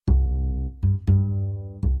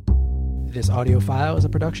This audio file is a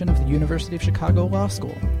production of the University of Chicago Law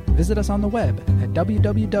School. Visit us on the web at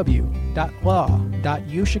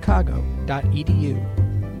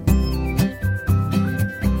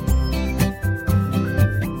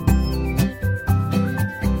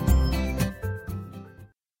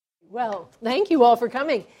Well, thank you all for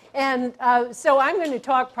coming. And so I'm going to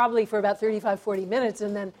talk probably for about 35-40 minutes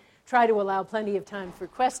and then try to allow plenty of time for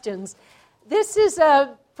questions. This is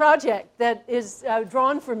a project that is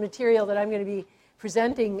drawn from material that I'm going to be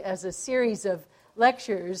presenting as a series of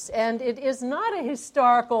lectures, and it is not a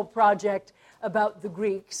historical project about the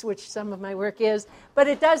Greeks, which some of my work is, but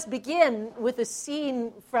it does begin with a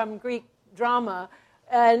scene from Greek drama,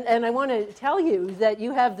 and I want to tell you that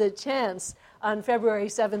you have the chance on February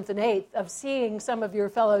 7th and 8th of seeing some of your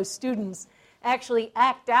fellow students actually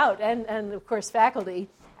act out, and of course faculty,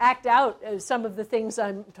 act out some of the things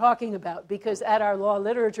I'm talking about, because at our Law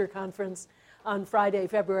Literature Conference on Friday,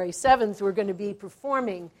 February 7th, we're going to be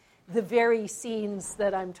performing the very scenes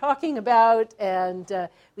that I'm talking about, and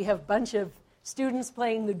we have a bunch of students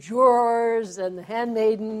playing the jurors and the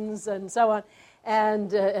handmaidens and so on,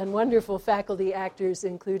 and wonderful faculty actors,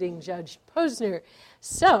 including Judge Posner.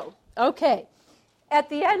 So, okay, at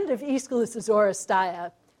the end of Aeschylus's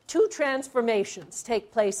Oresteia, two transformations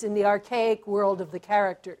take place in the archaic world of the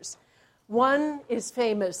characters. One is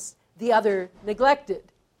famous, the other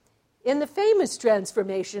neglected. In the famous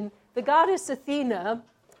transformation, the goddess Athena,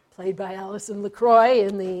 played by Alison LaCroix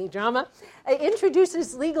in the drama,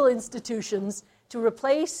 introduces legal institutions to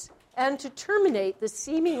replace and to terminate the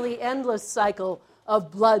seemingly endless cycle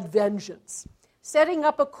of blood vengeance, setting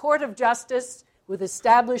up a court of justice with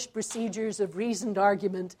established procedures of reasoned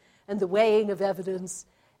argument and the weighing of evidence,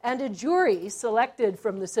 and a jury selected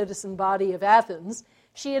from the citizen body of Athens.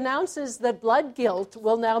 She announces that blood guilt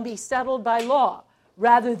will now be settled by law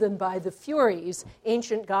rather than by the Furies,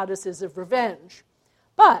 ancient goddesses of revenge.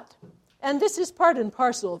 But, and this is part and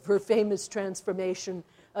parcel of her famous transformation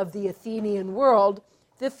of the Athenian world,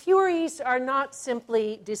 the Furies are not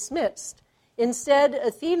simply dismissed. Instead,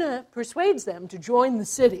 Athena persuades them to join the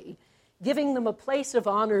city, giving them a place of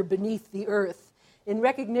honor beneath the earth in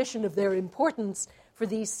recognition of their importance for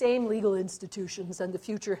these same legal institutions and the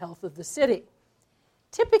future health of the city.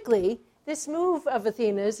 Typically, this move of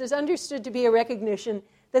Athena's is understood to be a recognition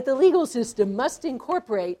that the legal system must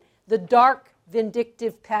incorporate the dark,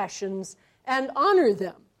 vindictive passions and honor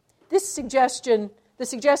them. The suggestion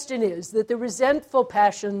is that the resentful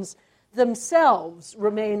passions themselves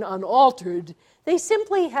remain unaltered. They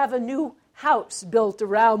simply have a new house built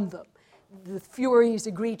around them. The Furies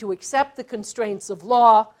agree to accept the constraints of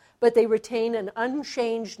law, but they retain an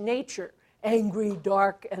unchanged nature, angry,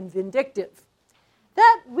 dark, and vindictive.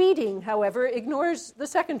 That reading, however, ignores the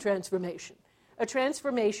second transformation, a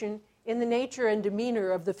transformation in the nature and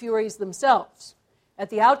demeanor of the Furies themselves.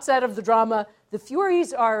 At the outset of the drama, the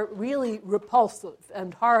Furies are really repulsive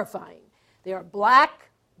and horrifying. They are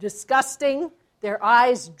black, disgusting, their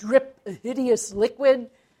eyes drip a hideous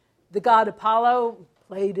liquid. The god Apollo,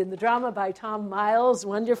 played in the drama by Tom Miles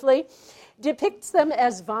wonderfully, depicts them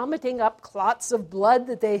as vomiting up clots of blood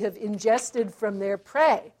that they have ingested from their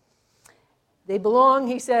prey. They belong,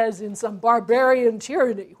 he says, in some barbarian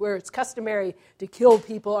tyranny where it's customary to kill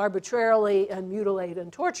people arbitrarily and mutilate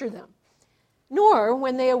and torture them. Nor,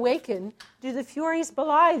 when they awaken, do the Furies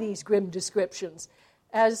belie these grim descriptions,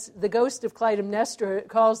 as the ghost of Clytemnestra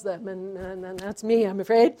calls them, and that's me, I'm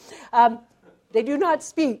afraid. They do not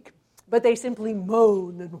speak, but they simply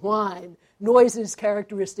moan and whine, noises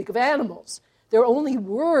characteristic of animals. Their only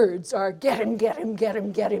words are, "Get him, get him, get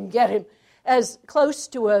him, get him, get him," as close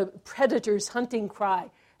to a predator's hunting cry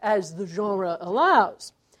as the genre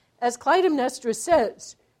allows. As Clytemnestra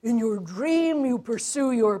says, "In your dream you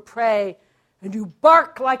pursue your prey, and you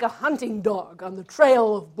bark like a hunting dog on the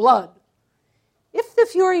trail of blood." If the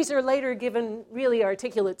Furies are later given really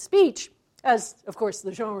articulate speech, as of course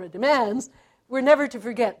the genre demands, we're never to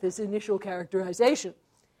forget this initial characterization.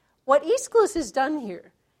 What Aeschylus has done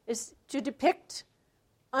here is to depict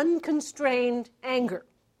unconstrained anger.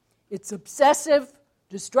 It's obsessive,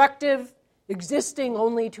 destructive, existing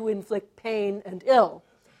only to inflict pain and ill.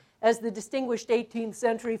 As the distinguished 18th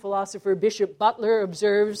century philosopher Bishop Butler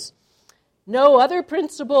observes, "No other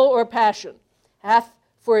principle or passion hath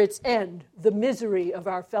for its end the misery of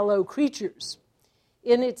our fellow creatures.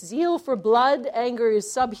 In its zeal for blood, anger is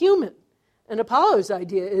subhuman, and Apollo's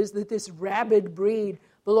idea is that this rabid breed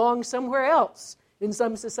belongs somewhere else, in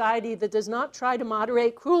some society that does not try to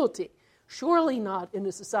moderate cruelty, surely not in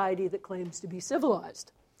a society that claims to be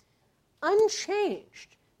civilized."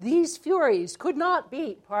 Unchanged, these Furies could not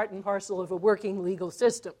be part and parcel of a working legal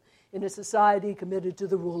system. in a society committed to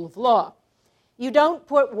the rule of law. You don't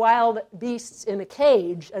put wild beasts in a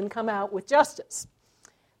cage and come out with justice.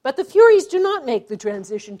 But the Furies do not make the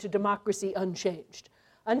transition to democracy unchanged.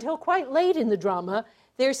 Until quite late in the drama,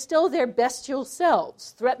 they're still their bestial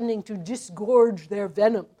selves, threatening to disgorge their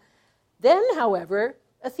venom. Then, however,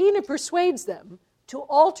 Athena persuades them to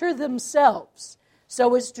alter themselves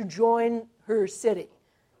so as to join her city.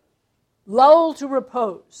 Lull to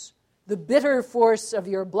repose the bitter force of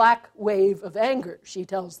your black wave of anger, she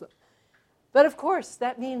tells them. But of course,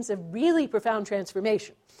 that means a really profound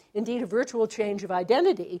transformation, indeed a virtual change of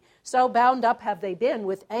identity, so bound up have they been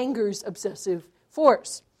with anger's obsessive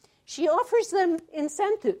force. She offers them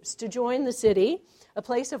incentives to join the city, a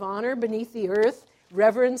place of honor beneath the earth,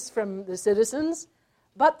 reverence from the citizens.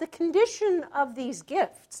 But the condition of these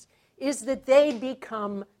gifts is that they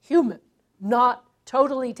become human, not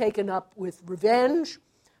totally taken up with revenge,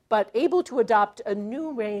 but able to adopt a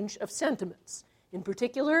new range of sentiments, in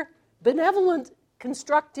particular, benevolent,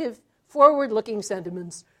 constructive, forward-looking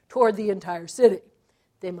sentiments toward the entire city.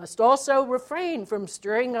 They must also refrain from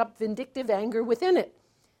stirring up vindictive anger within it.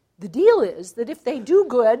 The deal is that if they do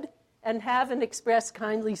good and have and express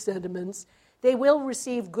kindly sentiments, they will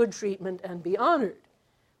receive good treatment and be honored.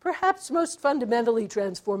 Perhaps most fundamentally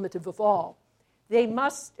transformative of all, they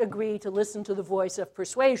must agree to listen to the voice of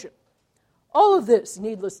persuasion. All of this,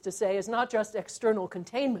 needless to say, is not just external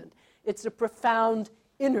containment. It's a profound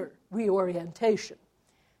inner reorientation.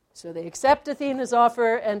 So they accept Athena's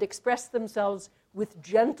offer and express themselves with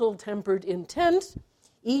gentle-tempered intent.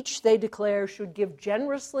 Each, they declare, should give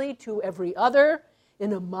generously to every other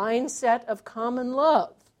in a mindset of common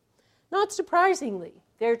love. Not surprisingly,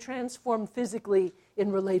 they're transformed physically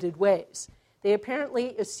in related ways. They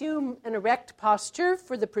apparently assume an erect posture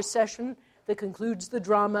for the procession that concludes the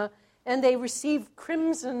drama, and they receive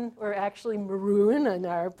crimson, or actually maroon in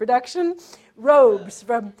our production, robes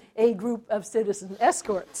from a group of citizen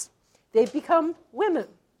escorts. They've become women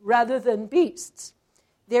rather than beasts.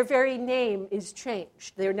 Their very name is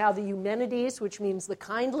changed. They're now the Eumenides, which means the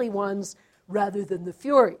kindly ones, rather than the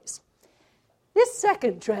Furies. This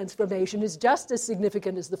second transformation is just as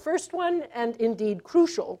significant as the first one, and indeed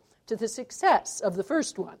crucial to the success of the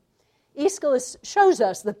first one. Aeschylus shows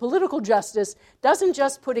us that political justice doesn't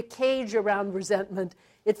just put a cage around resentment,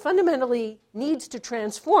 it fundamentally needs to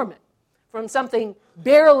transform it from something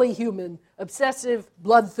barely human, obsessive,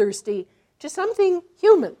 bloodthirsty, to something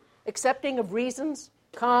human, accepting of reasons,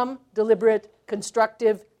 calm, deliberate,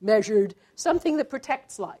 constructive, measured, something that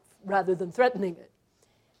protects life rather than threatening it.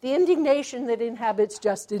 The indignation that inhabits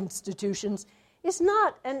just institutions is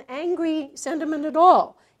not an angry sentiment at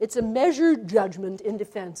all. It's a measured judgment in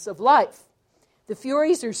defense of life. The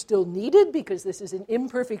Furies are still needed because this is an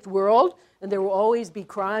imperfect world and there will always be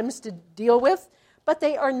crimes to deal with, but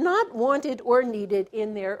they are not wanted or needed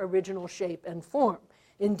in their original shape and form.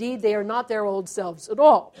 Indeed, they are not their old selves at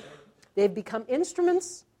all. They've become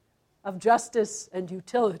instruments of justice and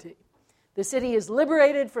utility. The city is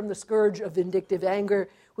liberated from the scourge of vindictive anger,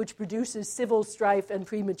 which produces civil strife and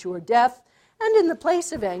premature death, and in the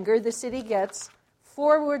place of anger, the city gets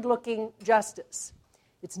forward-looking justice.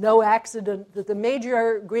 It's no accident that the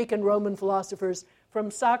major Greek and Roman philosophers,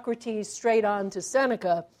 from Socrates straight on to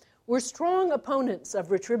Seneca, were strong opponents of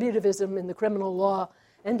retributivism in the criminal law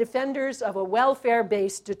and defenders of a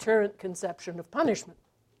welfare-based deterrent conception of punishment.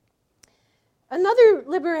 Another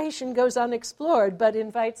liberation goes unexplored but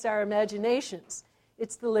invites our imaginations.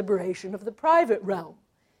 It's the liberation of the private realm.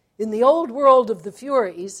 In the old world of the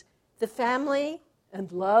Furies, the family and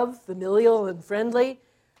love, familial and friendly,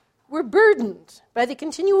 were burdened by the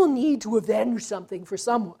continual need to avenge something for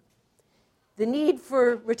someone. The need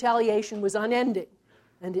for retaliation was unending,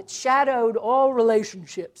 and it shadowed all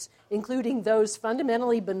relationships, including those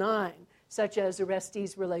fundamentally benign, such as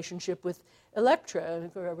Orestes' relationship with Electra.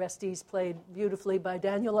 Orestes played beautifully by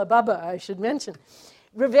Daniel Ababa, I should mention.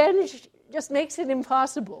 Revenge just makes it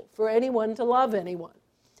impossible for anyone to love anyone.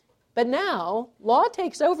 But now, law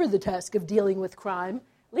takes over the task of dealing with crime,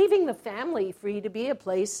 leaving the family free to be a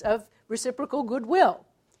place of reciprocal goodwill.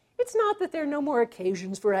 It's not that there are no more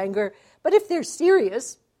occasions for anger, but if they're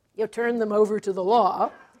serious, you turn them over to the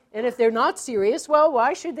law. And if they're not serious, well,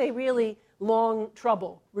 why should they really long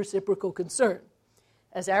trouble reciprocal concern?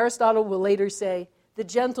 As Aristotle will later say, the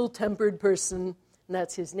gentle-tempered person, and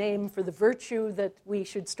that's his name for the virtue that we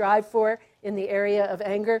should strive for in the area of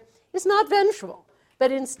anger, is not vengeful,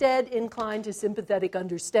 but instead inclined to sympathetic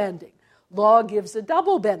understanding. Law gives a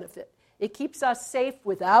double benefit. It keeps us safe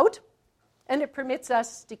without, and it permits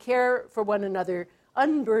us to care for one another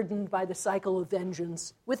unburdened by the cycle of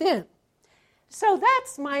vengeance within. So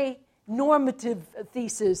that's my normative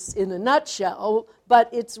thesis in a nutshell, but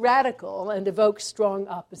it's radical and evokes strong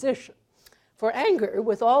opposition. For anger,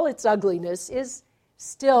 with all its ugliness, is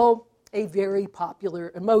still a very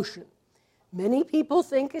popular emotion. Many people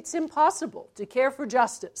think it's impossible to care for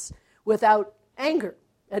justice without anger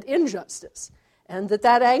at injustice, and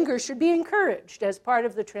that anger should be encouraged as part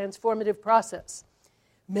of the transformative process.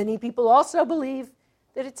 Many people also believe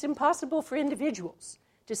that it's impossible for individuals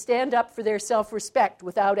to stand up for their self-respect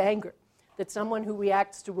without anger, that someone who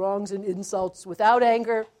reacts to wrongs and insults without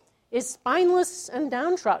anger is spineless and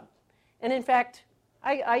downtrodden. And in fact,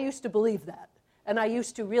 I used to believe that, and I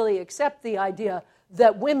used to really accept the idea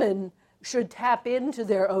that women should tap into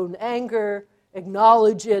their own anger,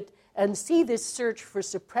 acknowledge it, and see this search for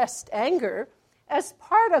suppressed anger as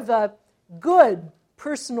part of a good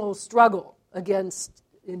personal struggle against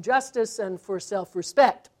injustice and for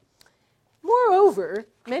self-respect. Moreover,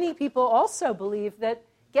 many people also believe that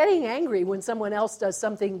getting angry when someone else does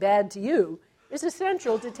something bad to you is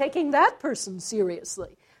essential to taking that person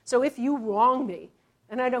seriously. So if you wrong me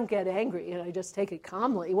and I don't get angry and I just take it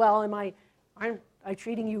calmly, well, aren't I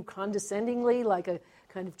treating you condescendingly like a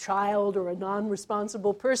kind of child or a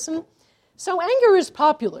non-responsible person? So anger is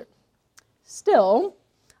popular. Still,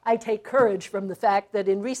 I take courage from the fact that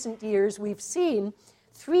in recent years we've seen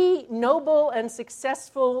 3 noble and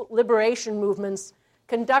successful liberation movements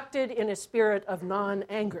conducted in a spirit of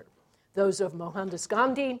non-anger. Those of Mohandas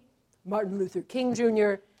Gandhi, Martin Luther King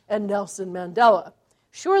Jr., and Nelson Mandela.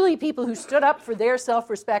 Surely people who stood up for their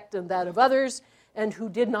self-respect and that of others, and who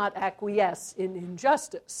did not acquiesce in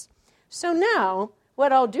injustice. So now,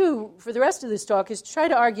 what I'll do for the rest of this talk is to try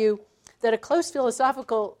to argue that a close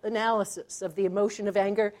philosophical analysis of the emotion of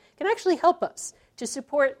anger can actually help us to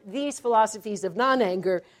support these philosophies of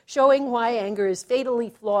non-anger, showing why anger is fatally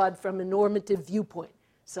flawed from a normative viewpoint,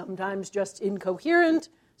 sometimes just incoherent,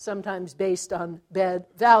 sometimes based on bad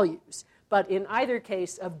values, but in either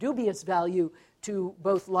case of dubious value to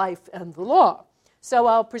both life and the law. So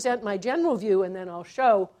I'll present my general view, and then I'll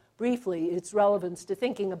show briefly its relevance to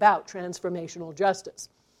thinking about transformational justice.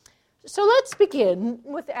 So let's begin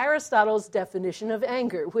with Aristotle's definition of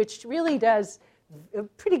anger, which really does a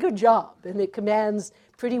pretty good job, and it commands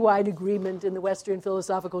pretty wide agreement in the Western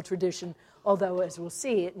philosophical tradition, although, as we'll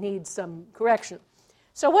see, it needs some correction.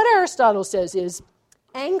 So what Aristotle says is,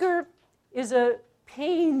 anger is a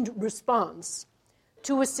pained response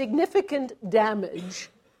to a significant damage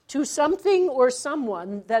to something or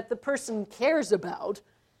someone that the person cares about,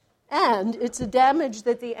 and it's a damage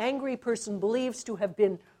that the angry person believes to have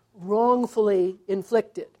been wrongfully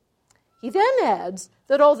inflicted. He then adds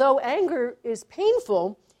that although anger is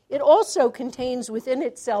painful, it also contains within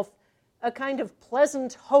itself a kind of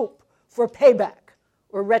pleasant hope for payback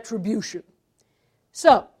or retribution.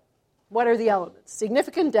 So, what are the elements?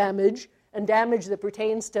 Significant damage, and damage that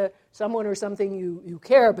pertains to someone or something you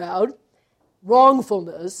care about,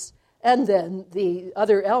 wrongfulness, and then the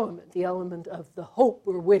other element, the element of the hope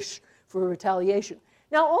or wish for retaliation.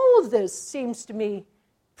 Now, all of this seems to me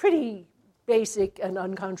pretty basic and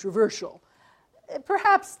uncontroversial.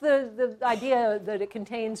 Perhaps the idea that it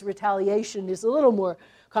contains retaliation is a little more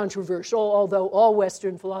controversial, although all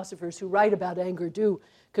Western philosophers who write about anger do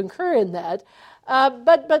concur in that.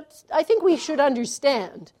 But I think we should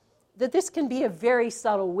understand that this can be a very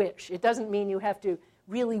subtle wish. It doesn't mean you have to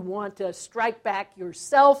really want to strike back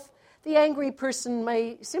yourself. The angry person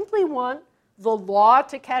may simply want the law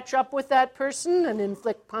to catch up with that person and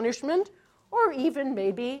inflict punishment, or even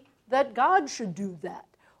maybe that God should do that.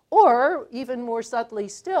 Or, even more subtly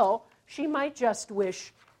still, she might just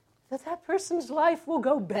wish that that person's life will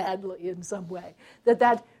go badly in some way,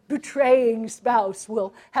 that betraying spouse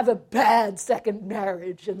will have a bad second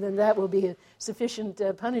marriage, and then that will be a sufficient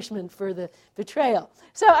punishment for the betrayal.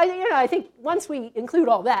 So I think once we include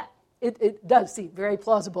all that, it does seem very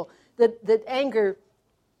plausible that anger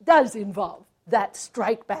does involve that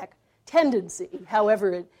strike-back tendency,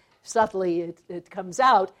 however subtly it comes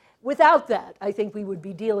out. Without that, I think we would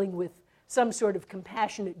be dealing with some sort of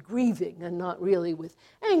compassionate grieving and not really with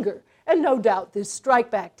anger. And no doubt this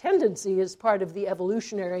strike-back tendency is part of the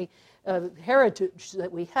evolutionary heritage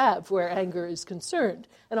that we have where anger is concerned.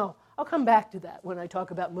 And I'll come back to that when I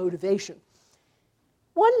talk about motivation.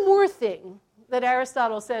 One more thing that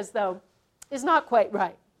Aristotle says, though, is not quite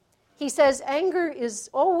right. He says anger is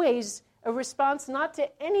always a response not to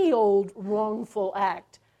any old wrongful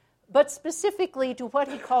act, but specifically to what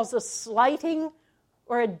he calls a slighting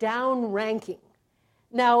or a down-ranking.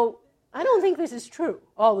 Now, I don't think this is true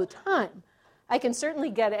all the time. I can certainly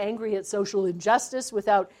get angry at social injustice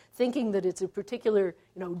without thinking that it's a particular,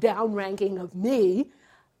 down-ranking of me.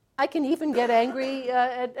 I can even get angry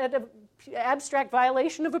at a abstract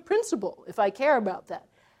violation of a principle if I care about that.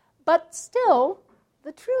 But still,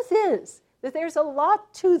 the truth is that there's a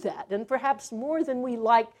lot to that, and perhaps more than we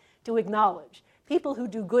like to acknowledge. People who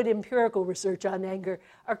do good empirical research on anger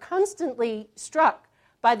are constantly struck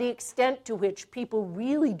by the extent to which people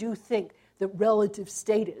really do think that relative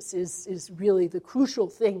status is really the crucial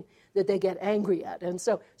thing that they get angry at. And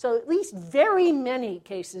so at least very many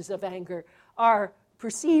cases of anger are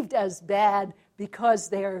perceived as bad because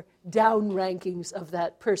they're down rankings of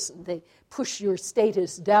that person. They push your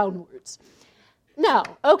status downwards. Now,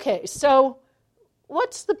 okay, so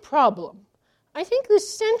what's the problem? I think the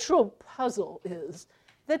central puzzle is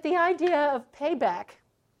that the idea of payback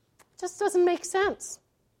just doesn't make sense.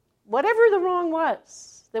 Whatever the wrong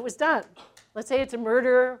was that was done, let's say it's a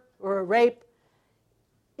murder or a rape,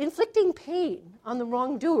 inflicting pain on the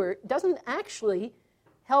wrongdoer doesn't actually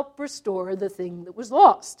help restore the thing that was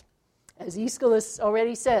lost. As Aeschylus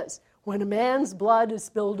already says, when a man's blood is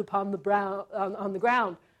spilled upon on the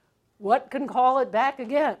ground, what can call it back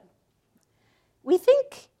again? We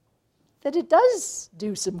think that it does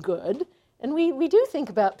do some good, and we do think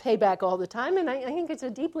about payback all the time, and I think it's a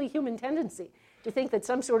deeply human tendency to think that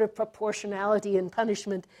some sort of proportionality in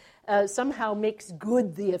punishment somehow makes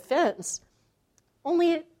good the offense,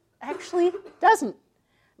 only it actually doesn't.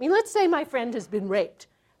 I mean, let's say my friend has been raped,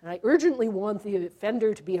 and I urgently want the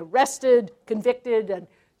offender to be arrested, convicted, and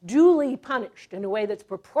duly punished in a way that's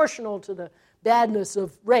proportional to the badness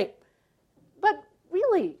of rape. But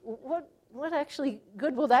really, what actually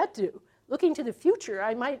good will that do? Looking to the future,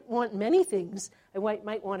 I might want many things. I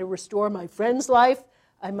might want to restore my friend's life.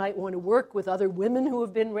 I might want to work with other women who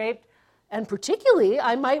have been raped. And particularly,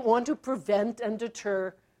 I might want to prevent and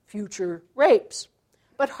deter future rapes.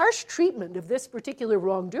 But harsh treatment of this particular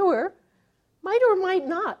wrongdoer might or might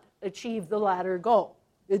not achieve the latter goal.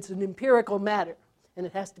 It's an empirical matter, and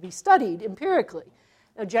it has to be studied empirically.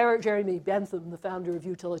 Now, Jeremy Bentham, the founder of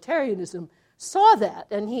utilitarianism, saw that,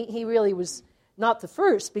 and he really was not the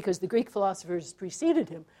first, because the Greek philosophers preceded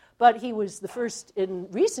him, but he was the first in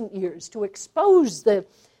recent years to expose the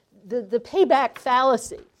payback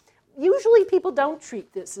fallacy. Usually people don't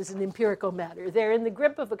treat this as an empirical matter. They're in the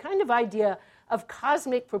grip of a kind of idea of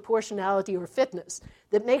cosmic proportionality or fitness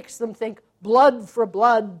that makes them think blood for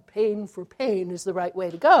blood, pain for pain is the right way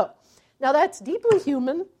to go. Now, that's deeply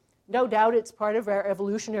human. No doubt it's part of our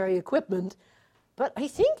evolutionary equipment, but I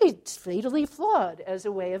think it's fatally flawed as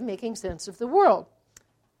a way of making sense of the world.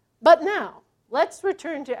 But now, let's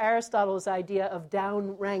return to Aristotle's idea of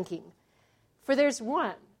down ranking. For there's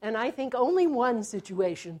one, and I think only one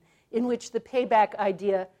situation in which the payback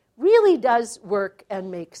idea really does work and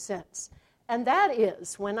make sense. And that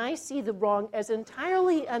is when I see the wrong as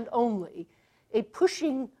entirely and only a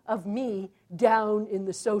pushing of me down in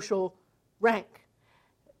the social rank.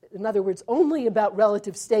 In other words, only about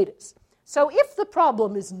relative status. So if the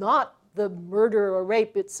problem is not the murder or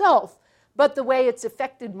rape itself, but the way it's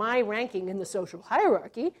affected my ranking in the social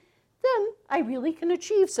hierarchy, then I really can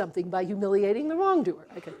achieve something by humiliating the wrongdoer.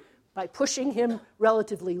 By pushing him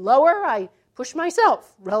relatively lower, I push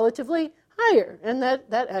myself relatively higher, and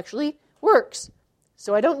that actually works.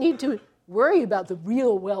 So I don't need to worry about the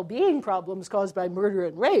real well-being problems caused by murder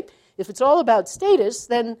and rape. If it's all about status,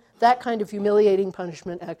 then that kind of humiliating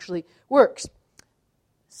punishment actually works.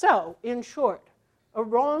 So, in short, a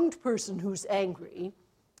wronged person who's angry,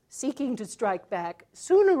 seeking to strike back,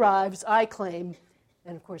 soon arrives, I claim,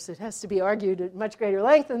 and of course it has to be argued at much greater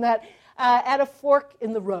length than that, at a fork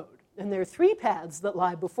in the road. And there are three paths that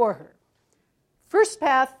lie before her. First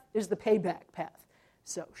path is the payback path.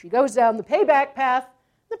 So she goes down the payback path.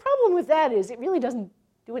 The problem with that is it really doesn't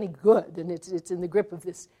do any good, and it's in the grip of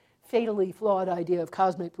this fatally flawed idea of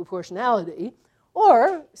cosmic proportionality.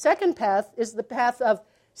 Or, second path is the path of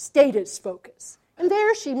status focus. And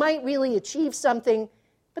there she might really achieve something,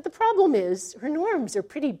 but the problem is her norms are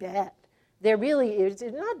pretty bad. It's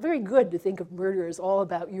not very good to think of murder as all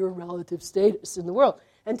about your relative status in the world,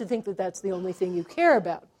 and to think that that's the only thing you care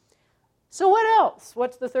about. So what else?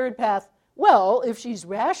 What's the third path? Well, if she's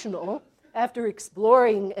rational, after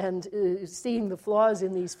exploring and seeing the flaws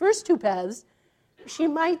in these first two paths, she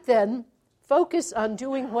might then focus on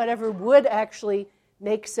doing whatever would actually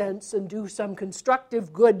make sense and do some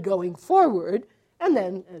constructive good going forward, and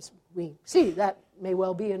then, as we see, that may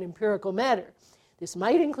well be an empirical matter. This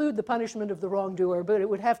might include the punishment of the wrongdoer, but it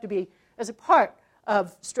would have to be as a part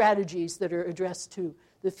of strategies that are addressed to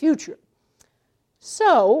the future.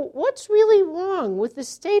 So, what's really wrong with the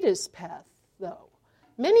status path, though?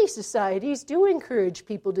 Many societies do encourage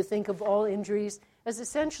people to think of all injuries as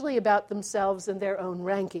essentially about themselves and their own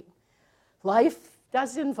ranking. Life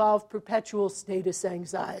does involve perpetual status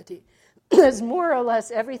anxiety. as more or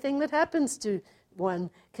less everything that happens to one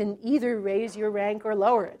can either raise your rank or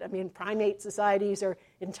lower it. I mean, primate societies are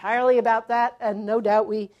entirely about that, and no doubt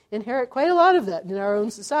we inherit quite a lot of that in our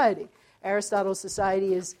own society. Aristotle's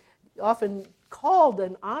society is often called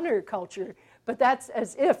an honor culture, but that's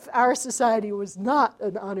as if our society was not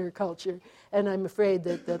an honor culture. And I'm afraid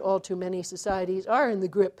that all too many societies are in the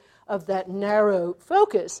grip of that narrow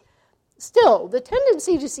focus. Still, the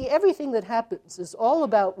tendency to see everything that happens as all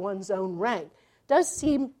about one's own rank does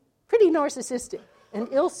seem pretty narcissistic and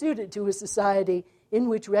ill-suited to a society in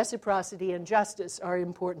which reciprocity and justice are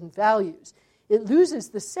important values. It loses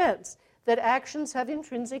the sense that actions have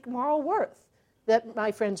intrinsic moral worth, that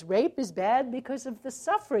my friend's rape is bad because of the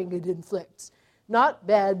suffering it inflicts, not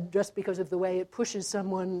bad just because of the way it pushes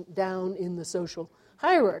someone down in the social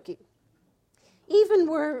hierarchy. Even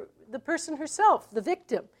were the person herself the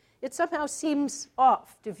victim, it somehow seems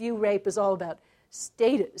off to view rape as all about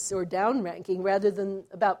status or downranking rather than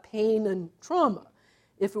about pain and trauma.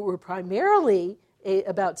 If it were primarily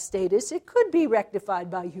about status, it could be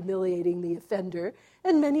rectified by humiliating the offender,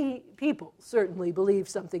 and many people certainly believe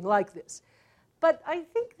something like this. But I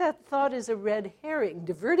think that thought is a red herring,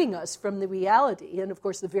 diverting us from the reality and, of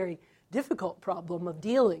course, the very difficult problem of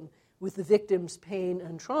dealing with the victim's pain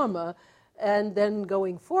and trauma, and then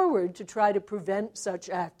going forward to try to prevent such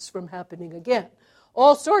acts from happening again.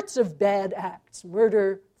 All sorts of bad acts,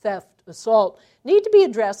 murder, theft, assault, need to be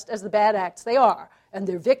addressed as the bad acts they are, and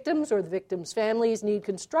their victims or the victims' families need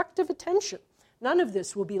constructive attention. None of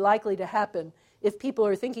this will be likely to happen if people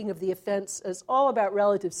are thinking of the offense as all about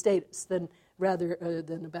relative status rather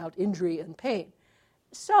than about injury and pain.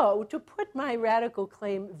 So, to put my radical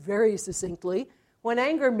claim very succinctly, when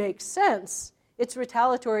anger makes sense, its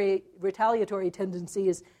retaliatory tendency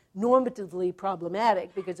is normatively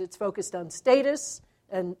problematic because it's focused on status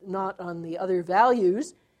and not on the other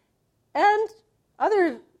values. And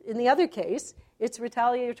in the other case, its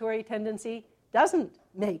retaliatory tendency doesn't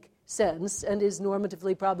make sense and is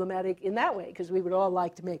normatively problematic in that way, because we would all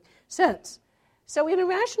like to make sense. So in a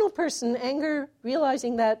rational person, anger,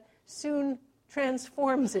 realizing that, soon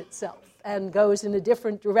transforms itself and goes in a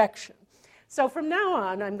different direction. So from now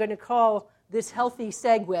on, I'm going to call this healthy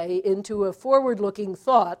segue into a forward-looking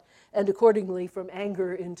thought, and accordingly from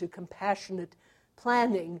anger into compassionate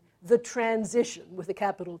planning, the transition with a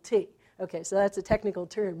capital T. Okay, so that's a technical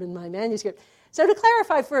term in my manuscript. So to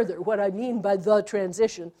clarify further what I mean by the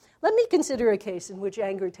transition, let me consider a case in which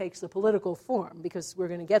anger takes a political form, because we're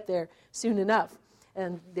going to get there soon enough.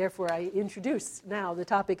 And therefore, I introduce now the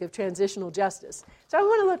topic of transitional justice. So I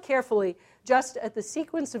want to look carefully just at the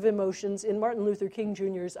sequence of emotions in Martin Luther King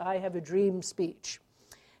Jr.'s I Have a Dream speech.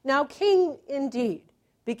 Now, King, indeed,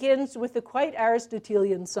 begins with the quite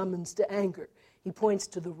Aristotelian summons to anger. He points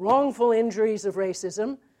to the wrongful injuries of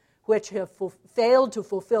racism, which have failed to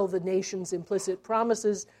fulfill the nation's implicit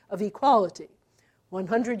promises of equality.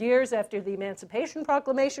 100 years after the Emancipation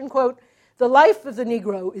Proclamation, quote, "The life of the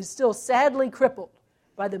Negro is still sadly crippled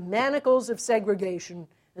by the manacles of segregation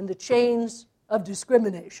and the chains of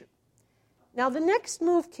discrimination." Now, the next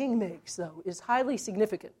move King makes, though, is highly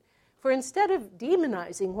significant. For instead of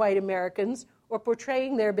demonizing white Americans or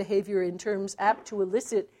portraying their behavior in terms apt to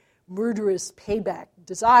elicit murderous payback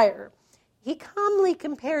desire, he calmly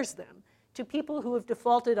compares them to people who have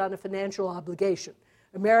defaulted on a financial obligation.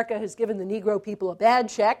 America has given the Negro people a bad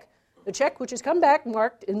check, a check which has come back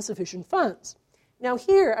marked insufficient funds. Now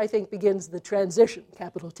here, I think, begins the transition,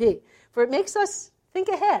 capital T, for it makes us think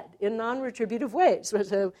ahead in non-retributive ways. So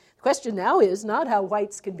the question now is not how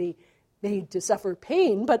whites can be made to suffer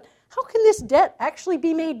pain, but how can this debt actually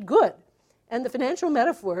be made good? And the financial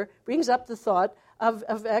metaphor brings up the thought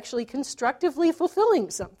of actually constructively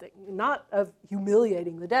fulfilling something, not of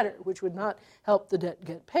humiliating the debtor, which would not help the debt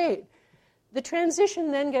get paid. The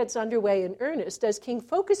transition then gets underway in earnest as King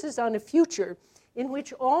focuses on a future in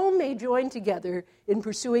which all may join together in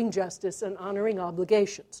pursuing justice and honoring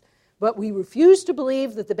obligations. But we refuse to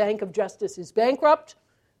believe that the Bank of Justice is bankrupt.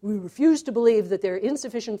 We refuse to believe that there are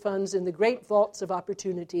insufficient funds in the great vaults of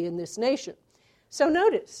opportunity in this nation. So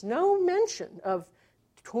notice, no mention of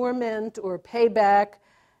torment or payback,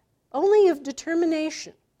 only of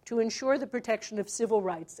determination to ensure the protection of civil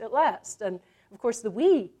rights at last. And, of course, the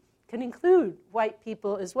we can include white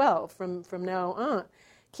people as well from now on.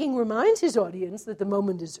 King reminds his audience that the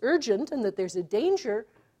moment is urgent and that there's a danger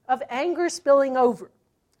of anger spilling over.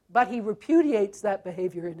 But he repudiates that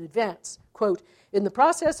behavior in advance. Quote, "In the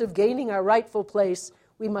process of gaining our rightful place,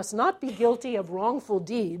 we must not be guilty of wrongful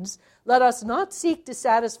deeds. Let us not seek to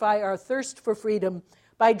satisfy our thirst for freedom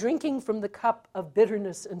by drinking from the cup of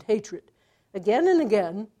bitterness and hatred. Again and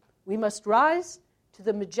again, we must rise to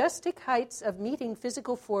the majestic heights of meeting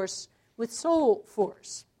physical force with soul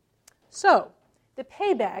force. So, the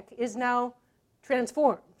payback is now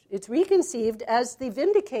transformed. It's reconceived as the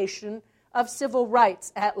vindication of civil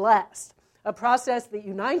rights at last, a process that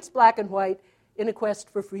unites black and white in a quest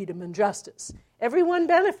for freedom and justice. Everyone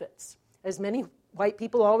benefits. As many white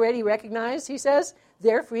people already recognize, he says,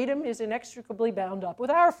 their freedom is inextricably bound up with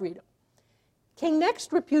our freedom. King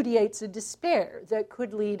next repudiates a despair that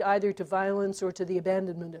could lead either to violence or to the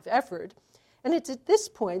abandonment of effort. And it's at this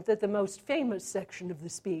point that the most famous section of the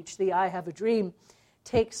speech, the I have a dream,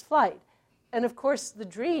 takes flight. And of course, the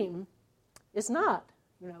dream is not,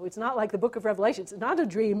 it's not like the book of Revelations. It's not a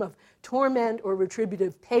dream of torment or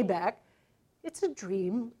retributive payback. It's a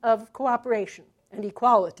dream of cooperation and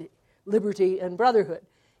equality, liberty and brotherhood.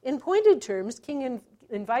 In pointed terms, King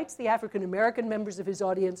invites the African American members of his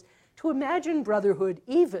audience to imagine brotherhood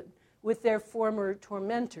even with their former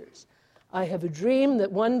tormentors. I have a dream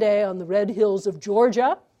that one day on the red hills of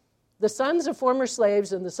Georgia, the sons of former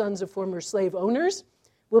slaves and the sons of former slave owners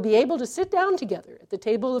will be able to sit down together at the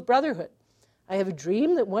table of brotherhood. I have a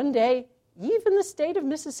dream that one day, even the state of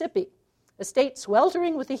Mississippi, a state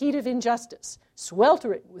sweltering with the heat of injustice,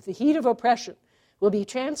 sweltering with the heat of oppression, will be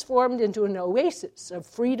transformed into an oasis of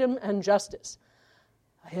freedom and justice.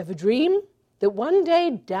 I have a dream that one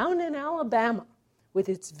day down in Alabama, with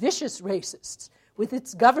its vicious racists, with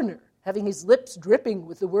its governor having his lips dripping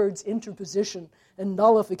with the words interposition and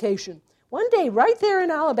nullification, one day right there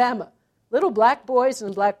in Alabama, little black boys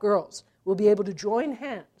and black girls will be able to join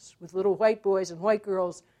hands with little white boys and white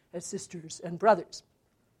girls as sisters and brothers.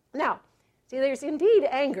 Now, see, there's indeed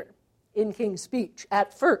anger in King's speech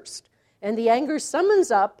at first, and the anger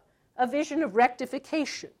summons up a vision of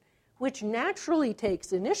rectification, which naturally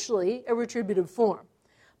takes initially a retributive form.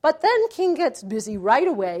 But then King gets busy right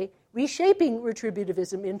away reshaping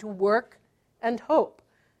retributivism into work and hope.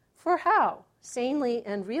 For how, sanely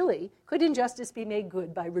and really, could injustice be made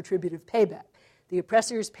good by retributive payback? The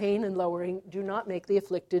oppressor's pain and lowering do not make the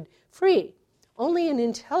afflicted free. Only an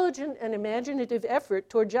intelligent and imaginative effort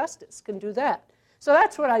toward justice can do that. So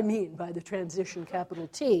that's what I mean by the transition, capital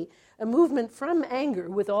T, a movement from anger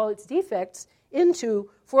with all its defects into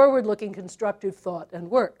forward-looking constructive thought and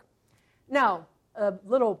work. Now, a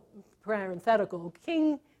little parenthetical,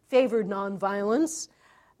 King favored nonviolence,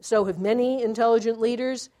 so have many intelligent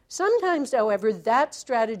leaders. Sometimes, however, that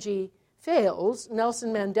strategy fails.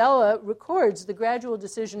 Nelson Mandela records the gradual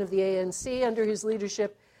decision of the ANC under his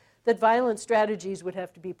leadership that violent strategies would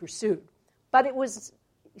have to be pursued. But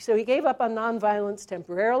so he gave up on nonviolence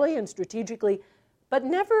temporarily and strategically, but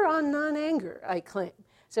never on non-anger, I claim.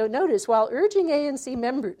 So notice, while urging ANC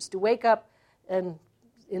members to wake up and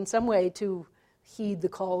in some way to heed the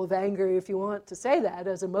call of anger, if you want to say that,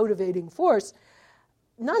 as a motivating force,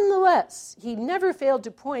 nonetheless, he never failed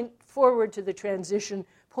to point forward to the transition,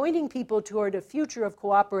 pointing people toward a future of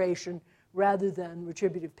cooperation rather than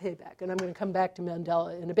retributive payback. And I'm going to come back to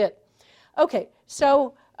Mandela in a bit. Okay,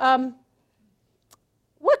 so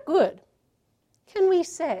what good can we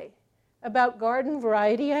say about garden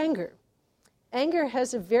variety anger? Anger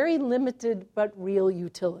has a very limited but real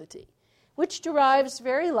utility, which derives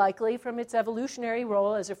very likely from its evolutionary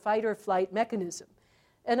role as a fight or flight mechanism.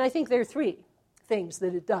 And I think there are three things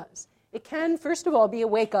that it does. It can, first of all, be a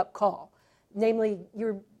wake-up call. Namely,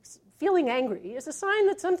 you're feeling angry is a sign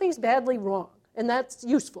that something's badly wrong, and that's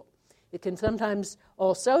useful. It can sometimes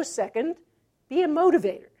also, second, be a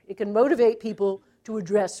motivator. It can motivate people to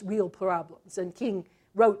address real problems, and King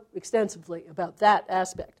wrote extensively about that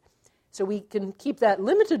aspect. So we can keep that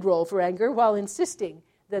limited role for anger while insisting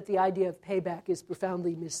that the idea of payback is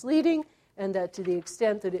profoundly misleading, and that to the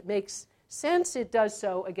extent that it makes sense, it does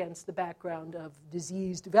so against the background of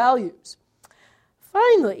diseased values.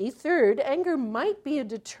 Finally, third, anger might be a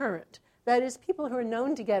deterrent. That is, people who are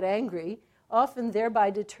known to get angry often thereby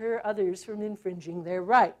deter others from infringing their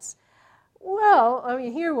rights. Well, I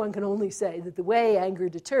mean, here one can only say that the way anger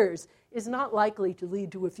deters is not likely to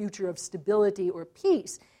lead to a future of stability or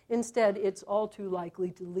peace. Instead, it's all too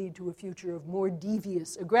likely to lead to a future of more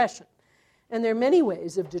devious aggression. And there are many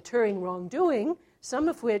ways of deterring wrongdoing, some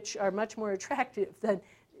of which are much more attractive than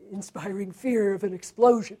inspiring fear of an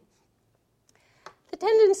explosion. The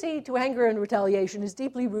tendency to anger and retaliation is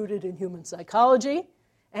deeply rooted in human psychology.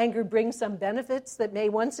 Anger brings some benefits that may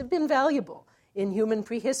once have been valuable in human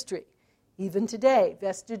prehistory. Even today,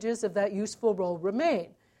 vestiges of that useful role remain.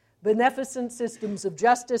 Beneficent systems of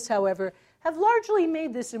justice, however, have largely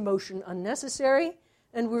made this emotion unnecessary,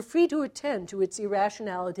 and we're free to attend to its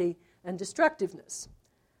irrationality and destructiveness.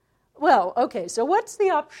 Well, okay, so what's the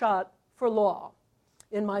upshot for law?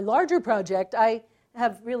 In my larger project, I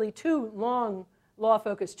have really two long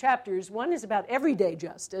law-focused chapters. One is about everyday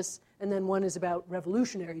justice, and then one is about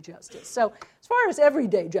revolutionary justice. So as far as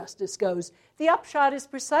everyday justice goes, the upshot is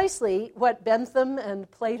precisely what Bentham and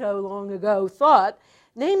Plato long ago thought,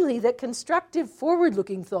 namely that constructive,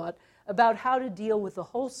 forward-looking thought about how to deal with the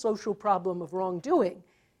whole social problem of wrongdoing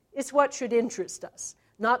is what should interest us,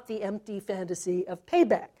 not the empty fantasy of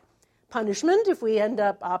payback. Punishment, if we end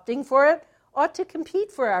up opting for it, ought to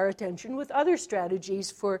compete for our attention with other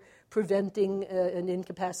strategies for preventing and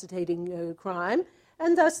incapacitating crime,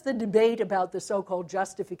 and thus the debate about the so-called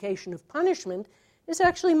justification of punishment is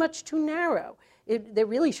actually much too narrow. There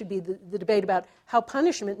really should be the debate about how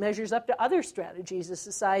punishment measures up to other strategies a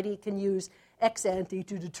society can use ex ante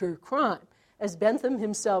to deter crime. As Bentham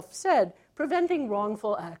himself said, preventing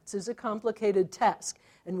wrongful acts is a complicated task,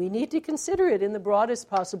 and we need to consider it in the broadest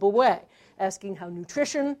possible way, asking how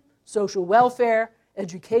nutrition, social welfare,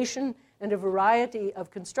 education, and a variety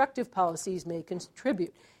of constructive policies may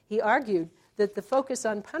contribute. He argued that the focus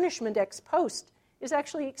on punishment ex post is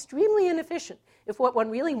actually extremely inefficient if what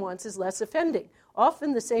one really wants is less offending.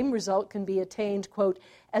 Often the same result can be attained, quote,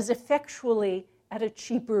 as effectually at a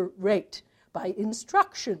cheaper rate, by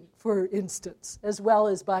instruction, for instance, as well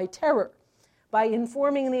as by terror, by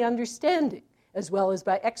informing the understanding, as well as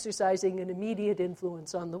by exercising an immediate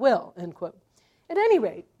influence on the will, end quote. At any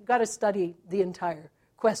rate, you've got to study the entire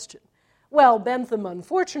question. Well, Bentham,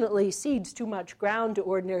 unfortunately, cedes too much ground to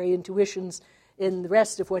ordinary intuitions in the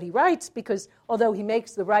rest of what he writes because although he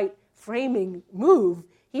makes the right framing move,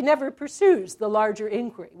 he never pursues the larger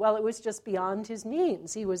inquiry. Well, it was just beyond his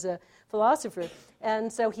means. He was a philosopher,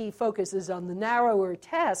 and so he focuses on the narrower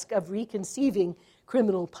task of reconceiving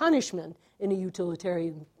criminal punishment in a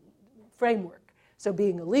utilitarian framework. So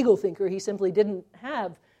being a legal thinker, he simply didn't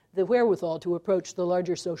have the wherewithal to approach the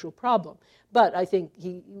larger social problem. But I think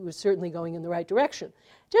he was certainly going in the right direction.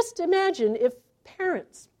 Just imagine if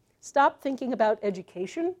parents stopped thinking about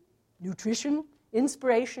education, nutrition,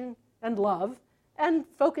 inspiration, and love, and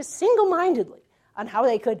focused single-mindedly on how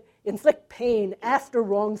they could inflict pain after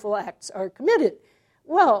wrongful acts are committed.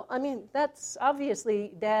 Well, I mean, that's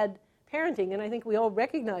obviously bad parenting, and I think we all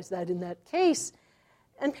recognize that in that case.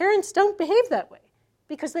 And parents don't behave that way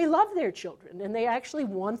because they love their children and they actually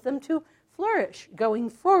want them to flourish going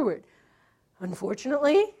forward.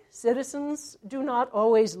 Unfortunately, citizens do not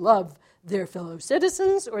always love their fellow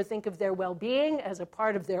citizens or think of their well-being as a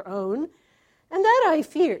part of their own. And that, I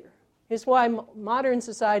fear, is why modern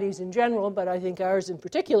societies in general, but I think ours in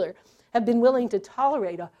particular, have been willing to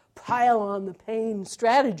tolerate a pile-on-the-pain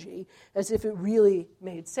strategy as if it really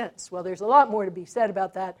made sense. Well, there's a lot more to be said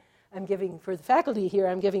about that. I'm giving, for the faculty here,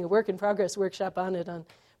 I'm giving a work-in-progress workshop on it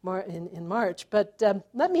in March. But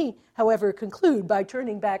let me, however, conclude by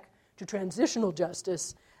turning back to transitional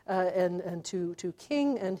justice and to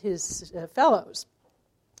King and his fellows.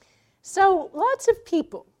 So lots of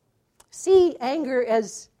people see anger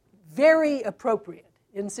as very appropriate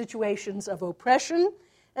in situations of oppression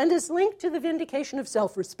and is linked to the vindication of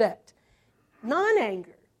self-respect.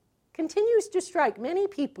 Non-anger continues to strike many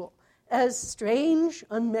people as strange,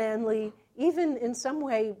 unmanly, even in some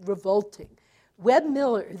way revolting. Webb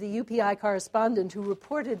Miller, the UPI correspondent who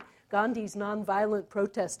reported Gandhi's nonviolent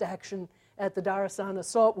protest action at the Dharasana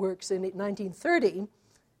Salt Works in 1930,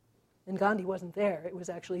 and Gandhi wasn't there, it was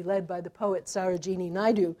actually led by the poet Sarojini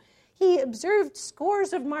Naidu, he observed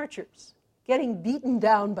scores of marchers getting beaten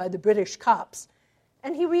down by the British cops,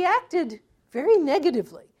 and he reacted very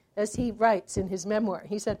negatively, as he writes in his memoir.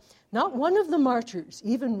 He said, "Not one of the marchers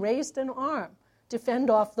even raised an arm to fend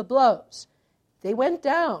off the blows. They went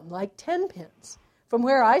down like 10 pins. From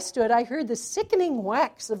where I stood, I heard the sickening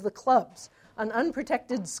whacks of the clubs on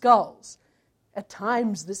unprotected skulls. At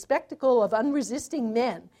times, the spectacle of unresisting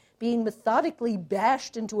men being methodically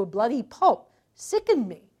bashed into a bloody pulp sickened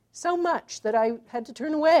me so much that I had to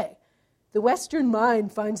turn away. The Western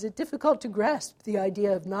mind finds it difficult to grasp the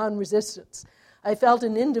idea of non-resistance. I felt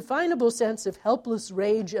an indefinable sense of helpless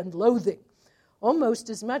rage and loathing, almost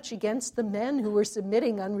as much against the men who were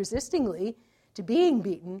submitting unresistingly to being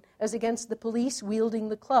beaten as against the police wielding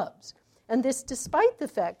the clubs. And this despite the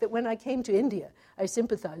fact that when I came to India, I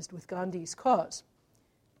sympathized with Gandhi's cause."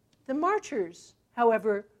 The marchers,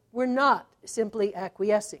 however, were not simply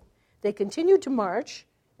acquiescing. They continued to march,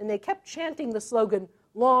 and they kept chanting the slogan,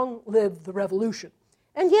 "Long live the revolution."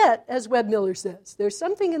 And yet, as Webb Miller says, there's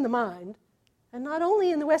something in the mind, and not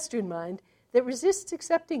only in the Western mind, that resists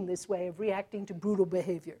accepting this way of reacting to brutal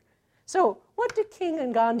behavior. So what do King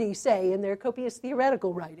and Gandhi say in their copious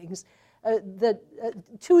theoretical writings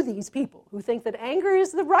to these people who think that anger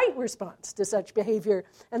is the right response to such behavior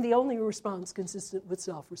and the only response consistent with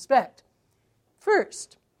self-respect?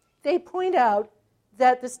 First, they point out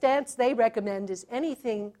that the stance they recommend is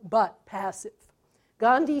anything but passive.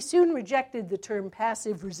 Gandhi soon rejected the term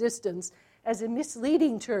passive resistance as a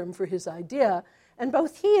misleading term for his idea, and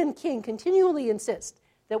both he and King continually insist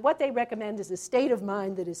that what they recommend is a state of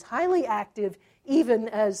mind that is highly active, even,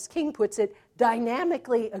 as King puts it,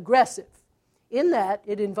 dynamically aggressive, in that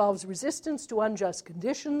it involves resistance to unjust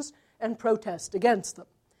conditions and protest against them.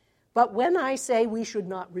 But when I say we should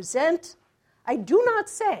not resent, I do not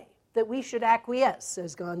say that we should acquiesce,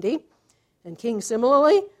 says Gandhi. And King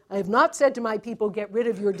similarly, I have not said to my people, get rid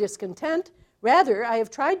of your discontent. Rather, I have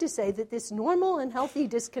tried to say that this normal and healthy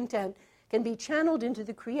discontent can be channeled into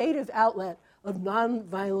the creative outlet of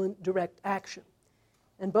nonviolent direct action.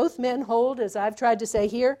 And both men hold, as I've tried to say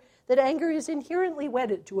here, that anger is inherently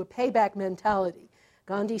wedded to a payback mentality.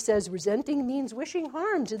 Gandhi says resenting means wishing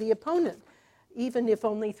harm to the opponent, even if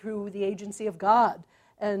only through the agency of God.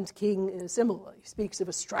 And King similarly speaks of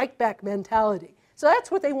a strike-back mentality. So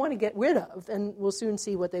that's what they want to get rid of, and we'll soon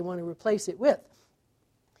see what they want to replace it with.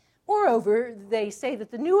 Moreover, they say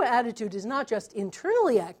that the new attitude is not just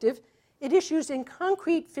internally active, it issues in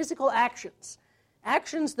concrete physical actions,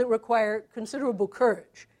 actions that require considerable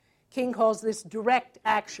courage. King calls this direct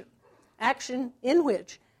action, action in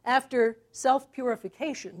which, after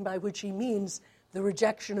self-purification, by which he means the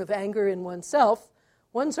rejection of anger in oneself,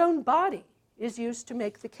 one's own body is used to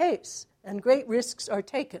make the case, and great risks are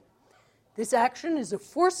taken. This action is a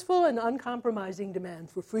forceful and uncompromising demand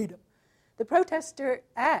for freedom. The protester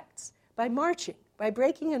acts by marching, by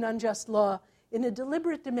breaking an unjust law in a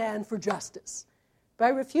deliberate demand for justice, by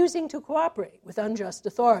refusing to cooperate with unjust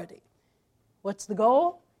authority. What's the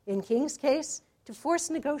goal? In King's case, to force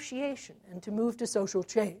negotiation and to move to social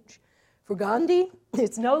change. For Gandhi,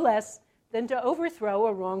 it's no less than to overthrow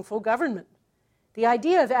a wrongful government. The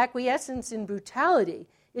idea of acquiescence in brutality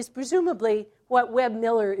is presumably what Webb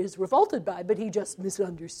Miller is revolted by, but he just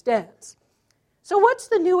misunderstands. So what's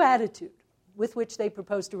the new attitude with which they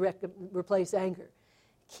propose to replace anger?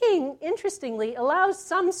 King, interestingly, allows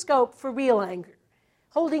some scope for real anger,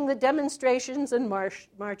 holding that demonstrations and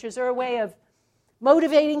marches are a way of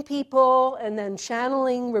motivating people and then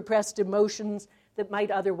channeling repressed emotions that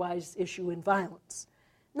might otherwise issue in violence.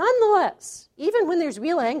 Nonetheless, even when there's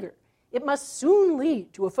real anger, it must soon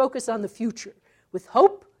lead to a focus on the future, with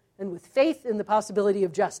hope and with faith in the possibility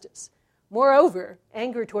of justice. Moreover,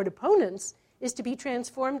 anger toward opponents is to be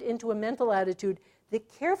transformed into a mental attitude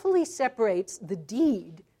that carefully separates the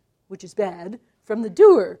deed, which is bad, from the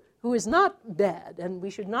doer, who is not bad, and we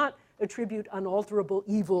should not attribute unalterable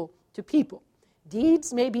evil to people.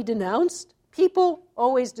 Deeds may be denounced. People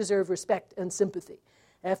always deserve respect and sympathy.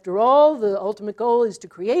 After all, the ultimate goal is to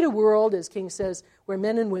create a world, as King says, where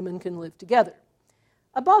men and women can live together.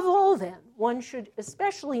 Above all, then, one should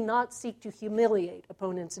especially not seek to humiliate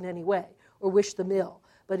opponents in any way or wish them ill,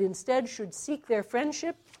 but instead should seek their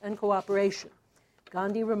friendship and cooperation.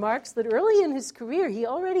 Gandhi remarks that early in his career, he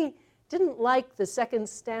already didn't like the second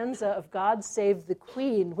stanza of God Save the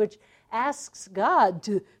Queen, which asks God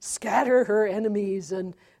to scatter her enemies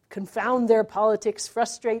and confound their politics,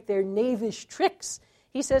 frustrate their knavish tricks.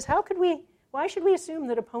 He says, why should we assume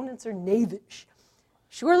that opponents are knavish?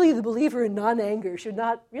 Surely the believer in non-anger should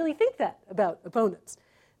not really think that about opponents.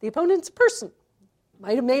 The opponent's person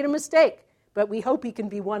might have made a mistake, but we hope he can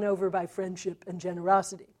be won over by friendship and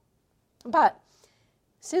generosity. But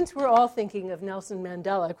since we're all thinking of Nelson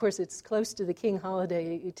Mandela, of course it's close to the King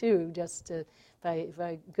holiday too, just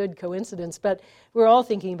by good coincidence, but we're all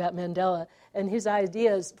thinking about Mandela, and his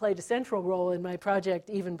ideas played a central role in my project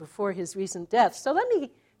even before his recent death. So let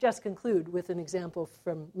me just conclude with an example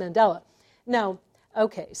from Mandela. Now,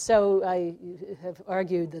 okay, so I have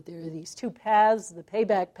argued that there are these two paths, the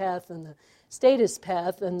payback path and the status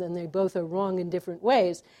path, and then they both are wrong in different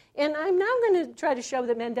ways. And I'm now going to try to show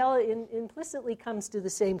that Mandela implicitly comes to the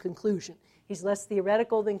same conclusion. He's less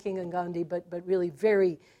theoretical than King and Gandhi, but really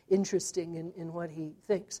very interesting in what he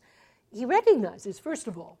thinks. He recognizes, first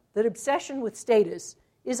of all, that obsession with status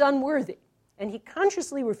is unworthy, and he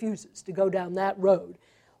consciously refuses to go down that road,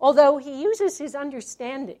 although he uses his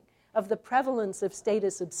understanding of the prevalence of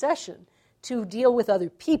status obsession to deal with other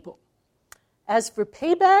people. As for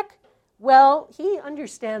payback, well, he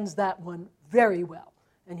understands that one very well,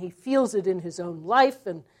 and he feels it in his own life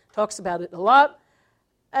and talks about it a lot,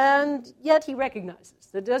 and yet he recognizes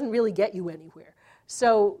that it doesn't really get you anywhere.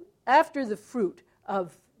 So after the fruit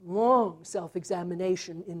of long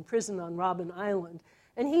self-examination in prison on Robben Island,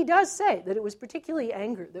 and he does say that it was particularly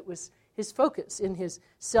anger that was his focus in his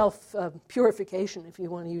self-purification, if you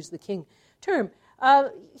want to use the King term,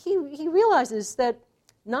 he realizes that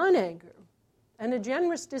non-anger and a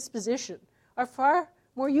generous disposition are far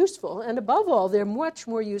more useful. And above all, they're much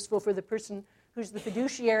more useful for the person who's the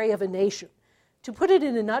fiduciary of a nation. To put it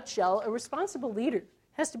in a nutshell, a responsible leader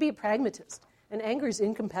has to be a pragmatist, and anger is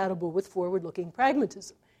incompatible with forward-looking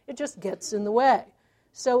pragmatism. It just gets in the way.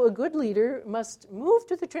 So a good leader must move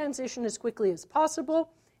to the transition as quickly as possible,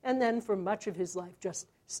 and then for much of his life just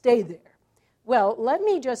stay there. Well, let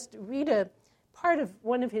me just read a part of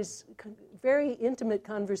one of his very intimate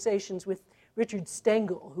conversations with Richard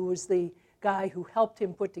Stengel, who was the guy who helped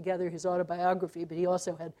him put together his autobiography, but he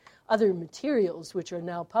also had other materials which are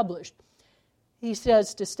now published. He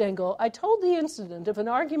says to Stengel, "I told the incident of an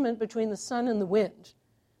argument between the sun and the wind,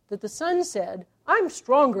 that the sun said, 'I'm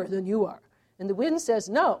stronger than you are,' and the wind says,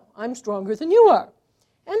 'No, I'm stronger than you are.'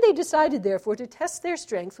 And they decided, therefore, to test their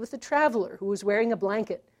strength with the traveler who was wearing a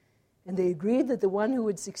blanket. And they agreed that the one who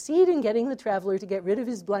would succeed in getting the traveler to get rid of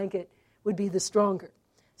his blanket would be the stronger.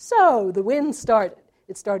 So the wind started.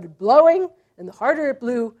 It started blowing, and the harder it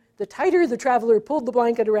blew, the tighter the traveler pulled the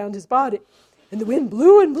blanket around his body. And the wind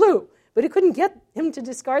blew and blew, but it couldn't get him to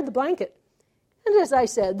discard the blanket. And as I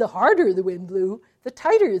said, the harder the wind blew, the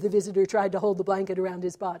tighter the visitor tried to hold the blanket around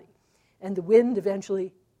his body. And the wind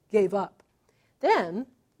eventually gave up. Then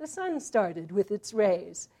the sun started with its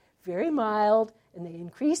rays, very mild, and they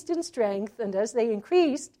increased in strength, and as they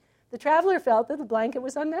increased, the traveler felt that the blanket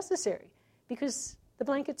was unnecessary because the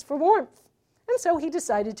blanket's for warmth. And so he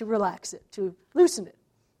decided to relax it, to loosen it.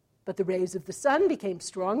 But the rays of the sun became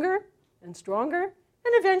stronger and stronger,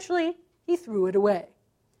 and eventually he threw it away.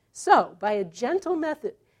 So, by a gentle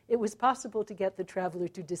method, it was possible to get the traveler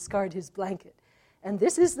to discard his blanket. And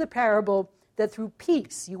this is the parable that through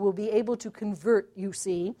peace you will be able to convert, you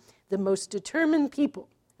see, the most determined people.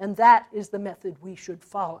 And that is the method we should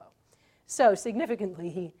follow. So significantly,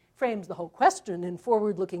 he frames the whole question in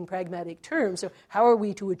forward-looking pragmatic terms. So how are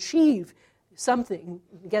we to achieve something,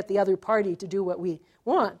 get the other party to do what we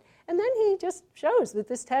want? And then he just shows that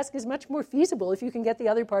this task is much more feasible if you can get the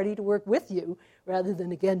other party to work with you rather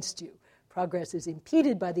than against you. Progress is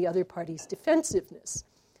impeded by the other party's defensiveness.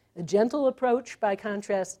 A gentle approach, by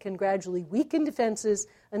contrast, can gradually weaken defenses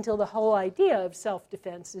until the whole idea of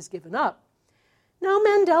self-defense is given up. Now,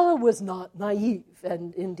 Mandela was not naive,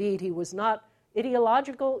 and indeed he was not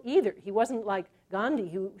ideological either. He wasn't like Gandhi,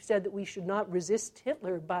 who said that we should not resist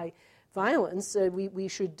Hitler by violence. We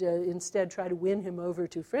should instead try to win him over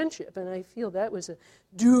to friendship, and I feel that was a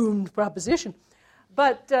doomed proposition.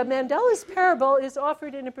 But Mandela's parable is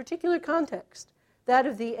offered in a particular context, that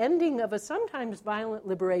of the ending of a sometimes violent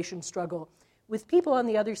liberation struggle with people on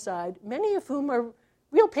the other side, many of whom are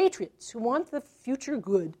real patriots who want the future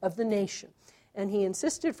good of the nation. And he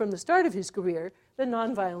insisted from the start of his career that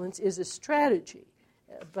nonviolence is a strategy,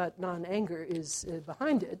 but non-anger is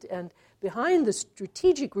behind it. And behind the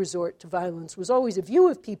strategic resort to violence was always a view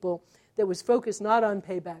of people that was focused not on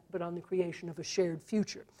payback, but on the creation of a shared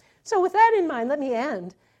future. So with that in mind, let me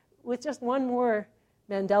end with just one more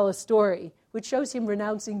Mandela story, which shows him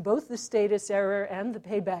renouncing both the status error and the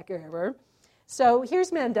payback error. So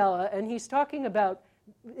here's Mandela, and he's talking about,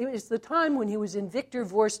 it was the time when he was in Victor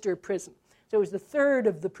Vorster prison. So it was the third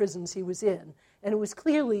of the prisons he was in, and it was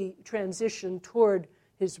clearly transitioned toward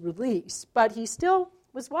his release. But he still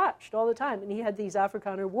was watched all the time, and he had these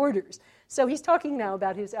Afrikaner warders. So he's talking now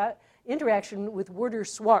about his interaction with Warder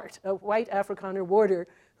Swart, a white Afrikaner warder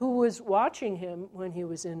who was watching him when he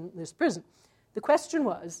was in this prison. The question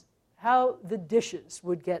was how the dishes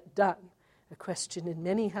would get done, a question in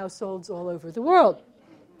many households all over the world.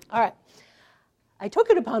 All right. I took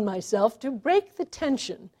it upon myself to break the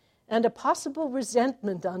tension and a possible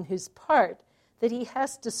resentment on his part that he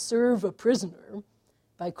has to serve a prisoner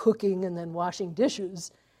by cooking and then washing dishes.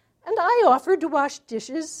 And I offered to wash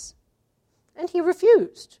dishes, and he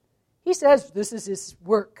refused. He says this is his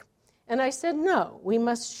work. And I said, no, we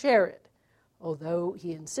must share it. Although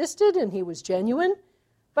he insisted and he was genuine,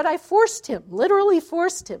 but I forced him, literally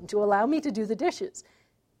forced him to allow me to do the dishes.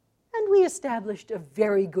 And we established a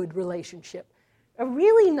very good relationship. A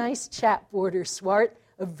really nice chap, Warder Swart,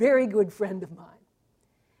 a very good friend of mine.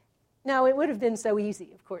 Now, it would have been so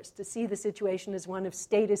easy, of course, to see the situation as one of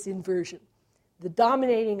status inversion. The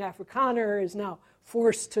dominating Afrikaner is now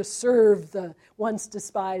forced to serve the once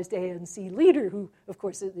despised ANC leader, who, of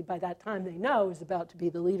course, by that time they know is about to be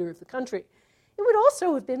the leader of the country. It would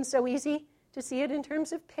also have been so easy to see it in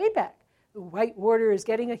terms of payback. The white warder is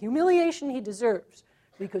getting a humiliation he deserves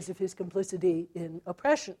because of his complicity in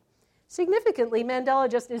oppression. Significantly, Mandela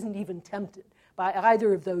just isn't even tempted by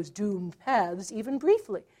either of those doomed paths, even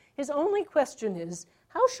briefly. His only question is,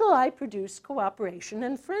 how shall I produce cooperation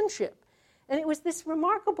and friendship? And it was this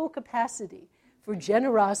remarkable capacity for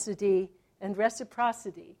generosity and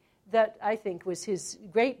reciprocity that I think was his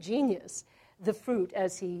great genius, the fruit,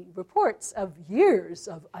 as he reports, of years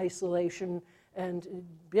of isolation and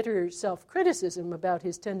bitter self-criticism about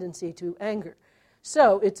his tendency to anger.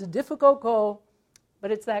 So it's a difficult goal,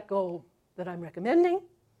 but it's that goal that I'm recommending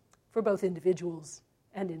for both individuals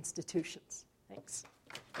and institutions. Thanks.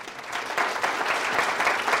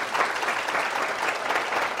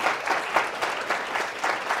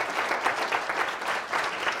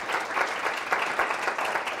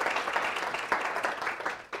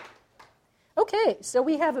 Okay, so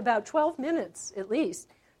we have about 12 minutes, at least,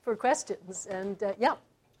 for questions. And, yeah.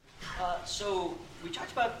 So we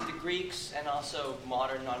talked about the Greeks and also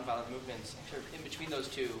modern nonviolent movements. In between those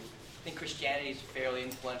two, I think Christianity is fairly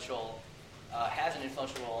influential, has an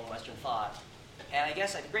influential role in Western thought. And I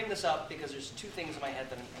guess I bring this up because there's two things in my head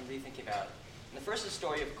that I'm really thinking about. And the first is the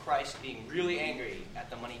story of Christ being really angry at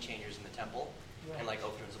the money changers in the temple, and like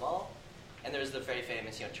overturns them all. And there's the very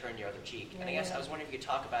famous, turn your other cheek. And I guess I was wondering if you could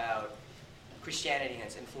talk about Christianity and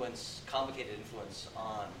its influence, complicated influence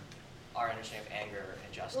on our understanding of anger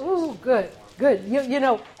and justice. Ooh, good.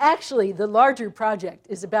 Actually, the larger project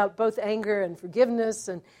is about both anger and forgiveness.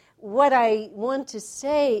 And what I want to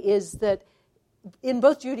say is that in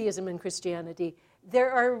both Judaism and Christianity,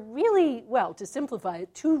 there are really, well, to simplify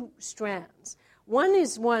it, two strands. One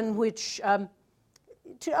is one which, up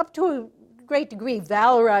to a great degree,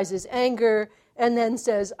 valorizes anger and then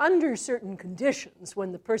says, under certain conditions,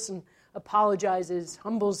 when the person apologizes,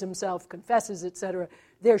 humbles himself, confesses, etc.,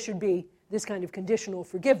 there should be this kind of conditional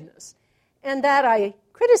forgiveness. And that I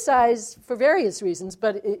criticize for various reasons,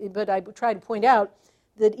 but I try to point out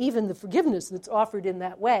that even the forgiveness that's offered in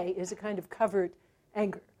that way is a kind of covert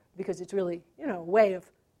anger, because it's really, a way of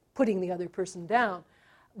putting the other person down.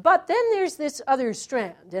 But then there's this other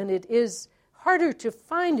strand, and it is harder to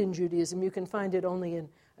find in Judaism. You can find it only in,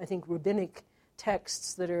 I think, rabbinic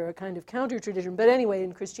texts that are a kind of counter-tradition. But anyway,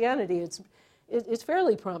 in Christianity, it's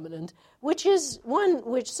fairly prominent, which is one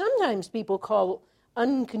which sometimes people call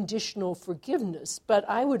unconditional forgiveness, but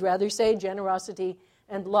I would rather say generosity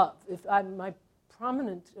and love. My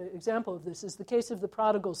prominent example of this is the case of the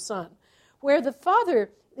prodigal son, where the father,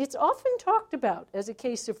 it's often talked about as a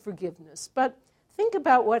case of forgiveness, but think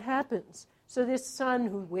about what happens. So this son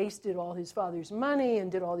who wasted all his father's money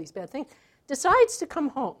and did all these bad things decides to come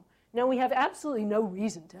home. Now, we have absolutely no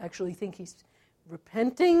reason to actually think he's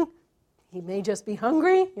repenting. He may just be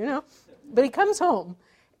hungry, but he comes home,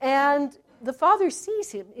 and the father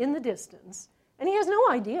sees him in the distance, and he has no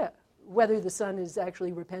idea whether the son is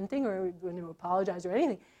actually repenting or going to apologize or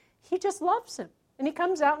anything. He just loves him, and he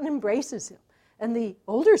comes out and embraces him. And the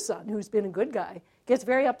older son, who's been a good guy, gets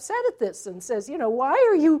very upset at this and says, why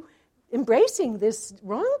are you embracing this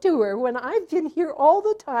wrongdoer when I've been here all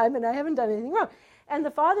the time and I haven't done anything wrong? And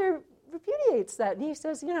the father repudiates that, and he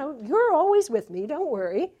says, you're always with me, don't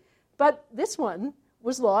worry. But this one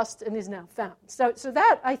was lost and is now found. So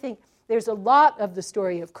that, I think, there's a lot of the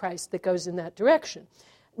story of Christ that goes in that direction.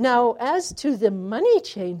 Now, as to the money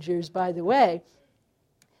changers, by the way,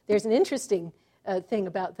 there's an interesting thing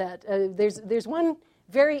about that. There's one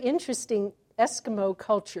very interesting Eskimo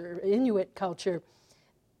culture, Inuit culture,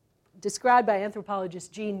 described by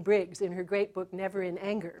anthropologist Jean Briggs in her great book, Never in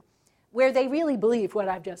Anger, where they really believe what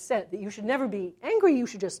I've just said, that you should never be angry, you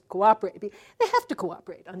should just cooperate. They have to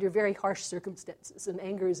cooperate under very harsh circumstances, and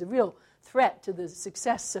anger is a real threat to the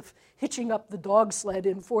success of hitching up the dog sled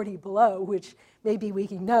in 40 below, which maybe we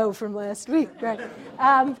can know from last week, right?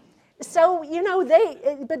 But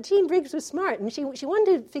Jean Briggs was smart, and she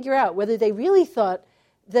wanted to figure out whether they really thought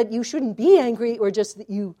that you shouldn't be angry or just that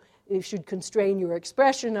you should constrain your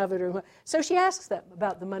expression of it. So she asks them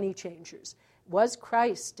about the money changers. Was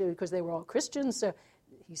Christ, because they were all Christians, so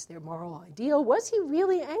he's their moral ideal, was he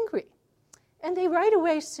really angry? And they right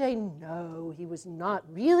away say, no, he was not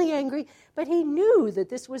really angry, but he knew that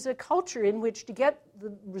this was a culture in which to get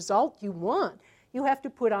the result you want, you have to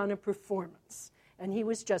put on a performance. And he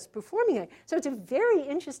was just performing it. So it's a very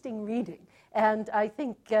interesting reading. And I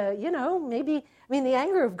think, the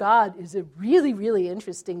anger of God is a really, really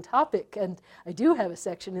interesting topic. And I do have a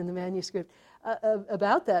section in the manuscript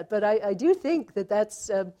about that. But I do think that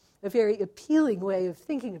that's a very appealing way of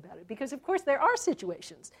thinking about it. Because, of course, there are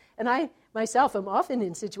situations. And I, myself, am often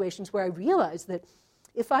in situations where I realize that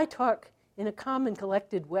if I talk in a calm and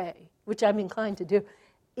collected way, which I'm inclined to do,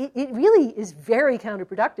 it really is very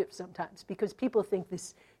counterproductive sometimes, because people think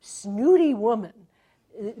this snooty woman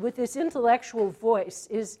with this intellectual voice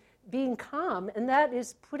is being calm, and that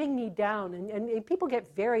is putting me down. And people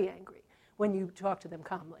get very angry when you talk to them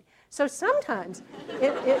calmly. So sometimes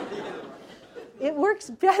it works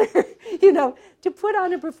better, you know, to put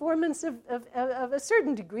on a performance of a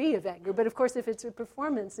certain degree of anger. But of course, if it's a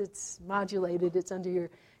performance, it's modulated, it's under your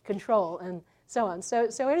control, and so on. So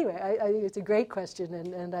anyway, I think it's a great question,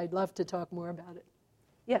 and I'd love to talk more about it.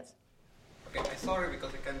 Yes? Okay, I'm sorry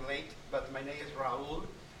because I came late, but my name is Raul.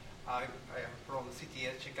 I am from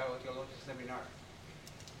CTS, Chicago Theological Seminar.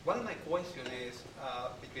 One of my questions is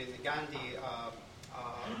between Gandhi,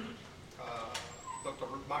 Dr.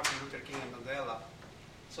 Martin Luther King, and Mandela.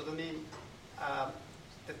 So the name,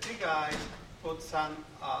 the three guys put some,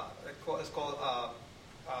 it's called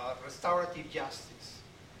restorative justice.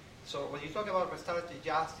 So when you talk about restorative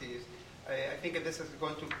justice, I think this is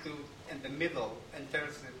going to do in the middle in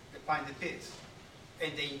terms of define the peace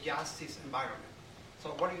and the injustice environment. So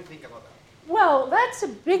what do you think about that? Well, that's a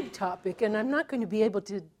big topic, and I'm not going to be able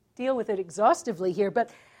to deal with it exhaustively here,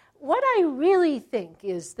 but what I really think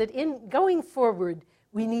is that in going forward,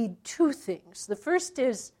 we need two things. The first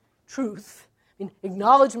is truth, I mean,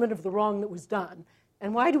 acknowledgement of the wrong that was done.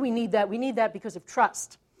 And why do we need that? We need that because of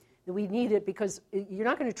trust. We need it because you're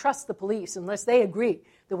not going to trust the police unless they agree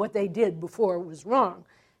that what they did before was wrong.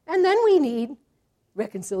 And then we need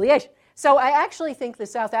reconciliation. So I actually think the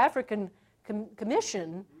South African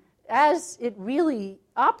Commission, as it really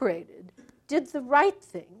operated, did the right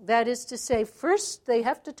thing. That is to say, first they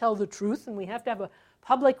have to tell the truth, and we have to have a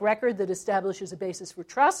public record that establishes a basis for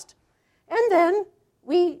trust. And then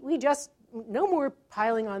we just, no more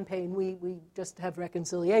piling on pain, we just have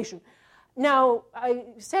reconciliation. Now, I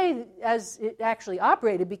say as it actually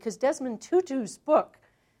operated because Desmond Tutu's book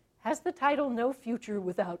has the title No Future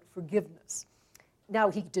Without Forgiveness. Now,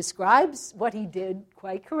 he describes what he did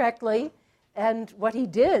quite correctly, and what he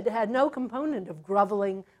did had no component of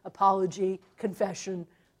groveling, apology, confession,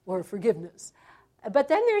 or forgiveness. But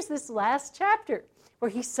then there's this last chapter where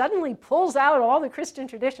he suddenly pulls out all the Christian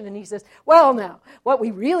tradition and he says, well, now, what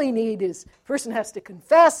we really need is a person has to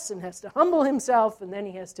confess and has to humble himself, and then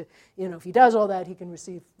he has to, if he does all that, he can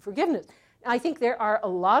receive forgiveness. I think there are a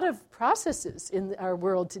lot of processes in our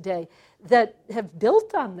world today that have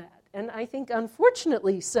built on that. And I think,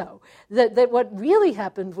 unfortunately so, that what really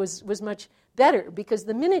happened was much better, because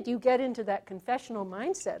the minute you get into that confessional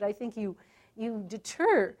mindset, I think you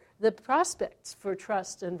deter the prospects for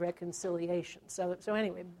trust and reconciliation. So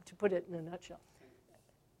anyway, to put it in a nutshell.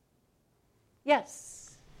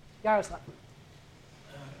 Yes, Yaroslav.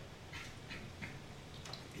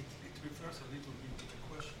 It refers a little bit to the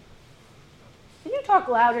question. Can you talk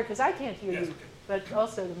louder, because I can't hear Yes, you, okay. but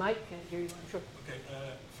also the mic can't hear you, I'm sure. Okay,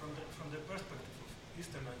 from the perspective of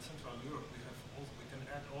Eastern and Central Europe, we can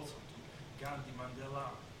add also to Gandhi, Mandela,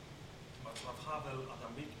 Václav Havel,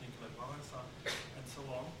 Adam Micnik, Lech Wałęsa, and so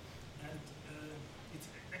on. And it's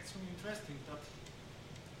extremely interesting that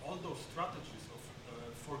all those strategies of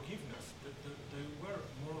forgiveness, they were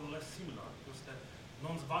more or less similar, because the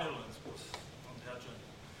non-violence was on the agenda.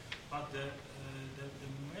 But the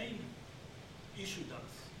main issue that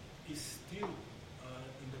is still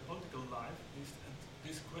in the political life is, and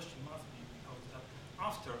this question must be posed, that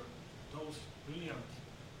after those brilliant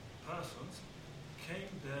persons came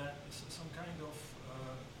some kind of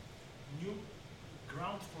new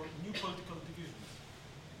ground for new political divisions.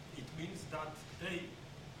 It means that they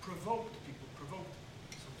provoked,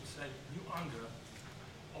 so to say, new anger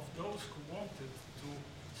of those who wanted to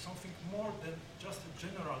something more than just a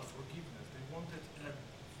general forgiveness. They wanted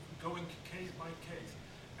going case by case.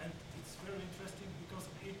 And it's very interesting because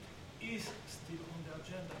it is still on the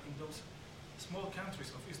agenda in those small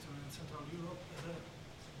countries of Eastern and Central Europe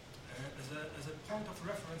as a point of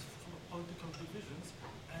reference for political divisions,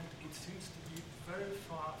 and it seems to be very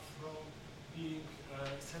far from being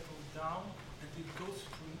settled down, and it goes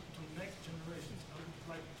to next generations. I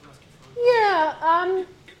would like to ask you for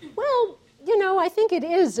Well, I think it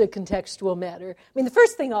is a contextual matter. I mean, the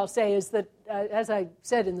first thing I'll say is that, as I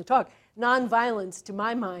said in the talk, nonviolence, to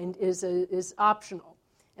my mind, is optional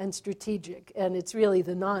and strategic, and it's really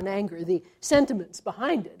the non-anger, the sentiments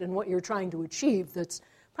behind it, and what you're trying to achieve that's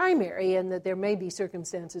primary, and that there may be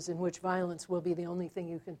circumstances in which violence will be the only thing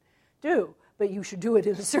you can do, but you should do it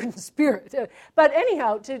in a certain spirit. But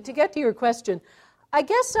anyhow, to get to your question, I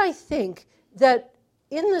guess I think that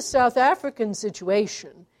in the South African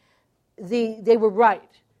situation, they were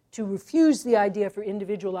right to refuse the idea for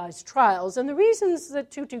individualized trials, and the reasons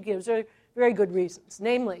that Tutu gives are very good reasons,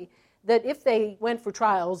 namely that if they went for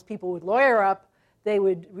trials, people would lawyer up, they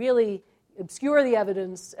would really obscure the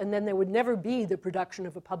evidence, and then there would never be the production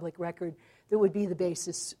of a public record that would be the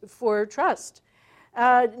basis for trust.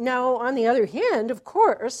 Now, on the other hand, of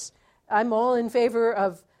course, I'm all in favor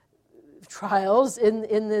of trials in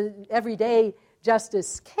the everyday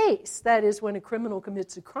justice case, that is, when a criminal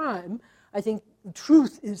commits a crime, I think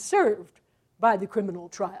truth is served by the criminal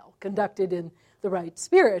trial, conducted in the right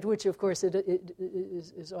spirit, which, of course, it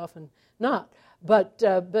is often not. But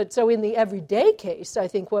so in the everyday case, I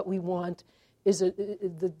think what we want is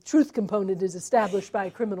the truth component is established by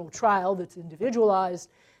a criminal trial that's individualized,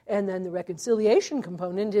 and then the reconciliation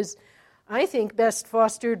component is, I think, best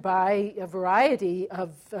fostered by a variety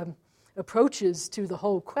of approaches to the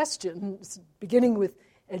whole question, beginning with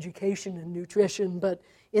education and nutrition, but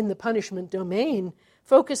in the punishment domain,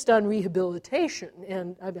 focused on rehabilitation.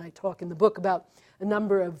 And I talk in the book about a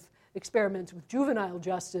number of experiments with juvenile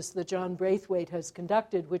justice that John Braithwaite has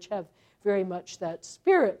conducted, which have very much that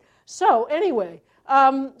spirit. So anyway,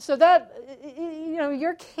 so that,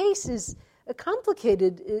 your case is a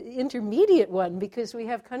complicated intermediate one, because we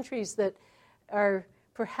have countries that are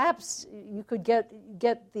perhaps you could get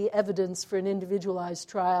the evidence for an individualized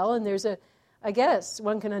trial, and there's I guess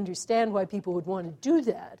one can understand why people would want to do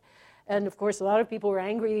that. And of course, a lot of people were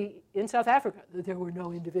angry in South Africa that there were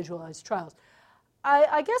no individualized trials.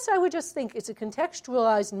 I guess I would just think it's a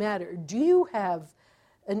contextualized matter. Do you have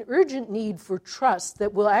an urgent need for trust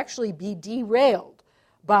that will actually be derailed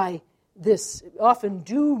by this often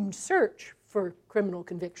doomed search for criminal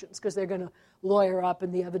convictions, because they're going to lawyer up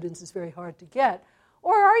and the evidence is very hard to get?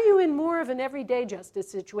 Or are you in more of an everyday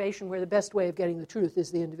justice situation where the best way of getting the truth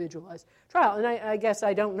is the individualized trial? And I guess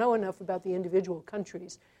I don't know enough about the individual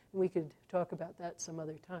countries. We could talk about that some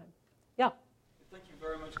other time. Yeah? Thank you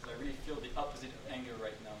very much, because I really feel the opposite of anger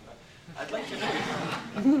right now. I'd like to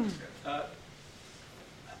know,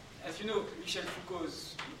 as you know, Michel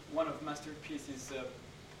Foucault's one of masterpieces,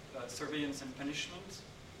 Surveillance and Punishment,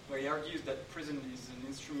 where he argues that prison is an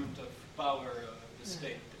instrument of power of the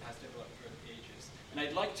state that has developed through the ages. And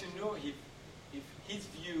I'd like to know if his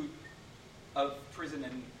view of prison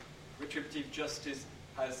and retributive justice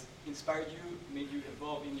has inspired you, made you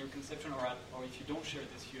evolve in your conception, or if you don't share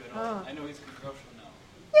this view at all. I know it's controversial now.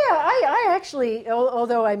 Yeah, I actually,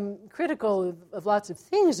 although I'm critical of lots of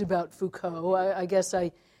things about Foucault, I guess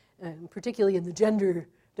particularly in the gender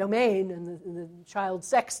domain and the child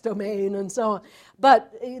sex domain and so on.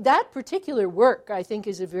 But that particular work, I think,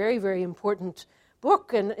 is a very, very important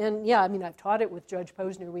book. And yeah, I mean, I've taught it with Judge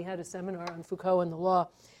Posner. We had a seminar on Foucault and the law.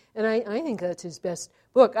 And I think that's his best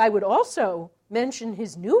book. I would also mention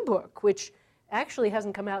his new book, which actually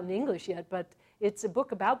hasn't come out in English yet, but it's a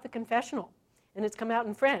book about the confessional. And it's come out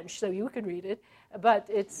in French, so you could read it. But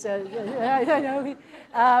it's, I know.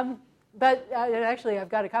 But actually, I've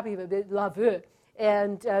got a copy of it, L'Aveu.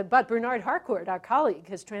 But Bernard Harcourt, our colleague,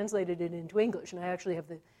 has translated it into English. And I actually have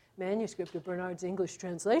the manuscript of Bernard's English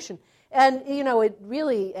translation. And, it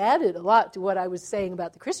really added a lot to what I was saying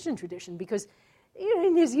about the Christian tradition, because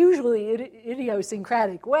in his usually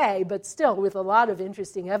idiosyncratic way, but still with a lot of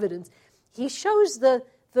interesting evidence, he shows the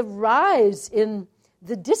rise in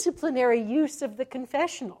the disciplinary use of the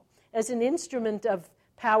confessional as an instrument of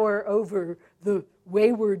power over the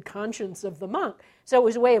wayward conscience of the monk. So it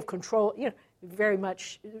was a way of control, very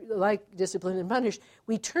much like Discipline and Punish.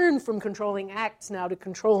 We turn from controlling acts now to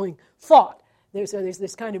controlling thought. There's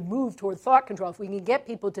this kind of move toward thought control. If we can get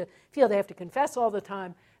people to feel they have to confess all the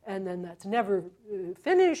time, and then that's never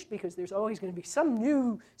finished because there's always going to be some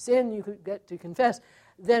new sin you could get to confess,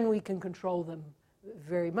 then we can control them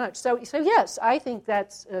very much. So yes, I think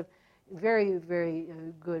that's a very, very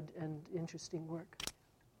good and interesting work.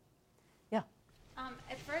 Yeah.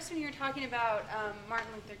 At first, when you were talking about Martin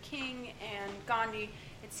Luther King and Gandhi,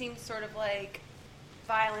 it seemed sort of like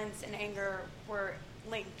violence and anger were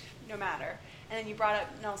linked, no matter. And then you brought up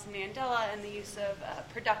Nelson Mandela and the use of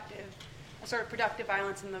productive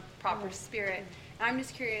violence in the proper spirit. And I'm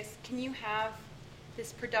just curious, can you have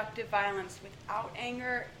this productive violence without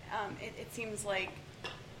anger?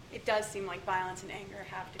 It does seem like violence and anger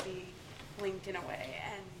have to be linked in a way.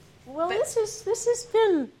 This has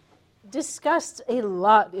been discussed a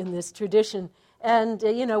lot in this tradition, and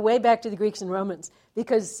way back to the Greeks and Romans,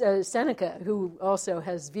 because Seneca, who also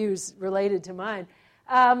has views related to mine,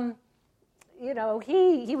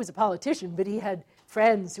 he was a politician, but he had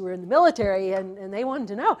friends who were in the military, and they wanted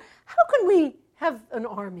to know, how can we have an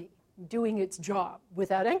army doing its job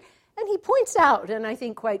without anger? And he points out, and I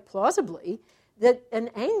think quite plausibly, that an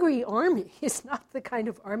angry army is not the kind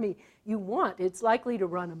of army you want. It's likely to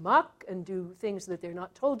run amok and do things that they're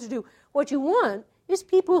not told to do. What you want is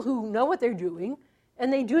people who know what they're doing,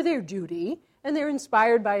 and they do their duty, and they're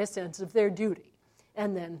inspired by a sense of their duty.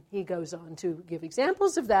 And then he goes on to give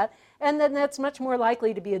examples of that, and then that's much more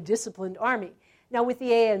likely to be a disciplined army. Now, with the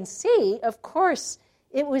ANC, of course,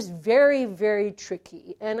 it was very, very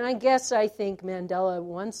tricky. And I think Mandela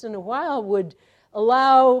once in a while would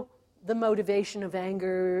allow the motivation of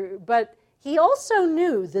anger, but he also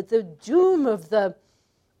knew that the doom of the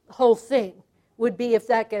whole thing would be if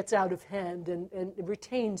that gets out of hand and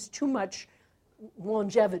retains too much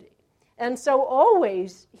longevity. And so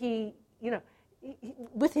always he,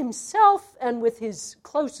 with himself and with his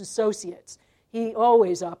close associates, he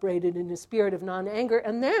always operated in a spirit of non-anger.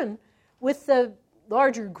 And then with the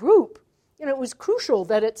larger group, it was crucial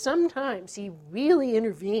that at some times he really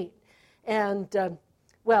intervened. And,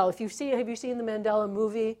 have you seen the Mandela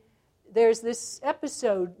movie? There's this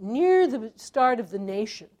episode near the start of The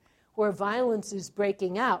Nation where violence is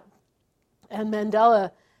breaking out. And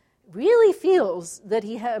Mandela really feels that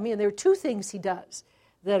there are two things he does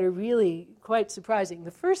that are really quite surprising.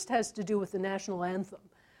 The first has to do with the national anthem,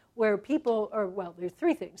 where people there are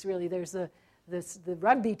three things, really. There's the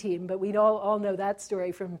rugby team, but we all know that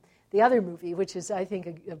story from the other movie, which is, I think,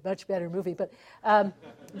 a much better movie. But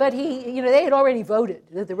they had already voted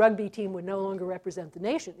that the rugby team would no longer represent the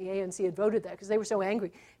nation. The ANC had voted that because they were so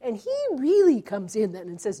angry. And he really comes in then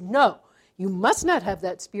and says, no, you must not have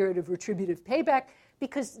that spirit of retributive payback,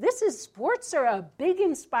 because sports are a big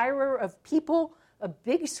inspirer of people, a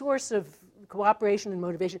big source of cooperation and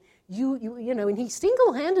motivation. And he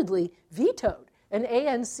single-handedly vetoed an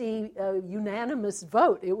ANC unanimous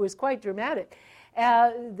vote. It was quite dramatic.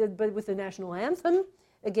 But with the national anthem,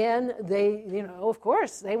 again, they, of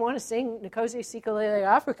course, they want to sing Nkosi Sikelele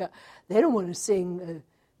Africa. They don't want to sing,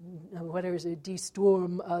 Die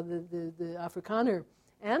Storm, the Afrikaner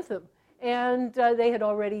anthem. And they had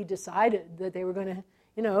already decided that they were going to,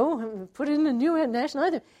 put in a new national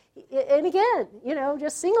anthem. And again,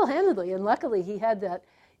 just single-handedly, and luckily he had that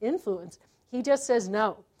influence, he just says,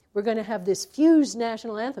 no, we're going to have this fused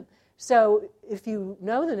national anthem. So if you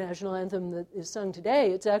know the national anthem that is sung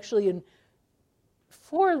today, it's actually in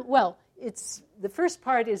the first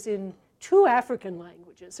part is in 2 African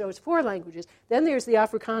languages, so it's 4 languages. Then there's the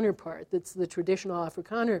Afrikaner part, that's the traditional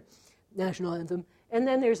Afrikaner national anthem, and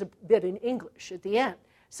then there's a bit in English at the end.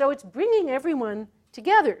 So it's bringing everyone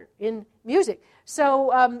together in music. So,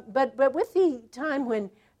 but with the time when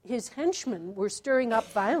his henchmen were stirring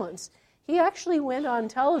up violence, he actually went on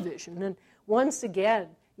television, and once again,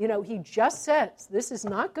 he just says, this is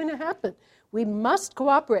not going to happen. We must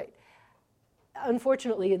cooperate.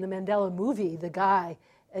 Unfortunately, in the Mandela movie, the guy,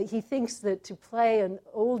 he thinks that to play an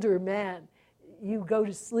older man, you go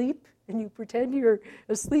to sleep and you pretend you're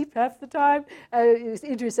asleep half the time.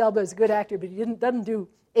 Idris Elba is a good actor, but he doesn't do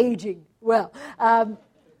aging well.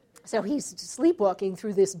 So he's sleepwalking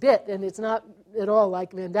through this bit, and it's not at all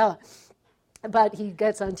like Mandela. But he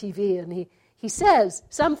gets on TV and he says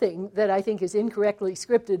something that I think is incorrectly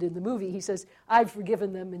scripted in the movie. He says, I've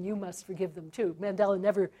forgiven them and you must forgive them too. Mandela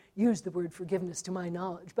never used the word forgiveness to my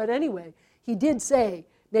knowledge. But anyway, he did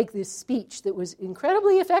make this speech that was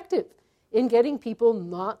incredibly effective in getting people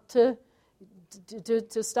not to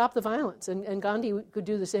stop the violence. And Gandhi could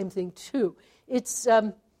do the same thing too. It's,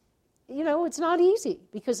 it's not easy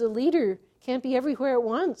because a leader can't be everywhere at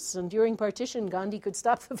once. And during partition, Gandhi could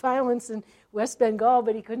stop the violence in West Bengal,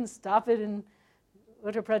 but he couldn't stop it in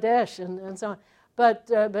Uttar Pradesh and so on. But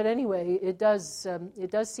anyway, it does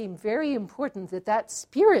seem very important that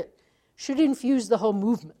spirit should infuse the whole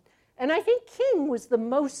movement. And I think King was the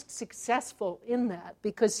most successful in that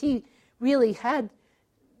because he really had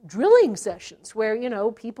drilling sessions where,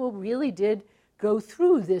 people really did go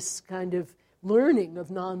through this kind of learning of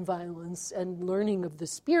nonviolence and learning of the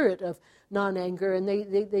spirit of non-anger, and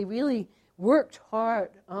they really worked hard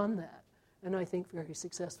on that, and I think very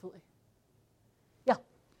successfully. Yeah?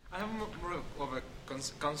 I have more of a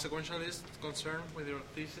consequentialist concern with your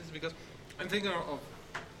thesis, because I'm thinking of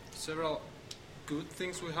several good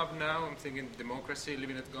things we have now. I'm thinking democracy,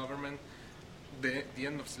 limited government, the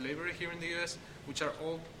end of slavery here in the U.S., which are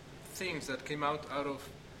all things that came out of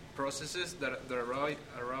processes that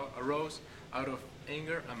arose out of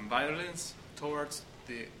anger and violence towards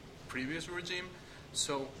the previous regime.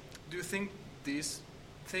 So do you think these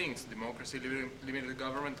things, democracy, limited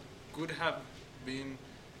government, could have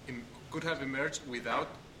emerged without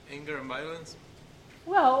anger and violence?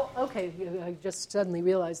 Well, okay, I just suddenly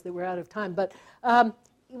realized that we're out of time, but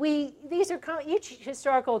each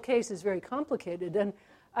historical case is very complicated, and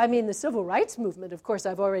I mean the civil rights movement, of course,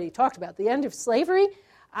 I've already talked about. The end of slavery,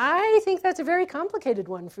 I think that's a very complicated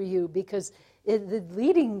one for you because the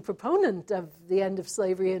leading proponent of the end of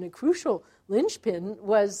slavery and a crucial linchpin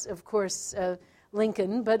was, of course,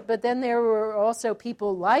 Lincoln, but then there were also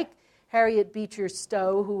people like Harriet Beecher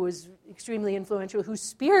Stowe, who was extremely influential, whose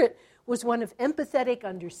spirit was one of empathetic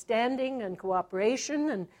understanding and cooperation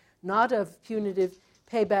and not of punitive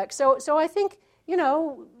payback. So I think,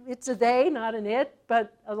 it's a they, not an it,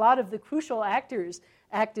 but a lot of the crucial actors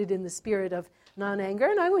acted in the spirit of non-anger,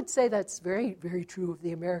 and I would say that's very, very true of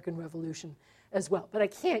the American Revolution as well. But I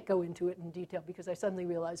can't go into it in detail because I suddenly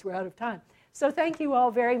realize we're out of time. So thank you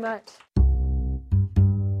all very much.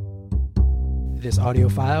 This audio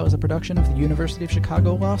file is a production of the University of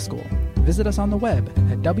Chicago Law School. Visit us on the web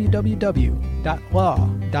at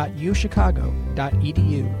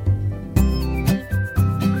www.law.uchicago.edu.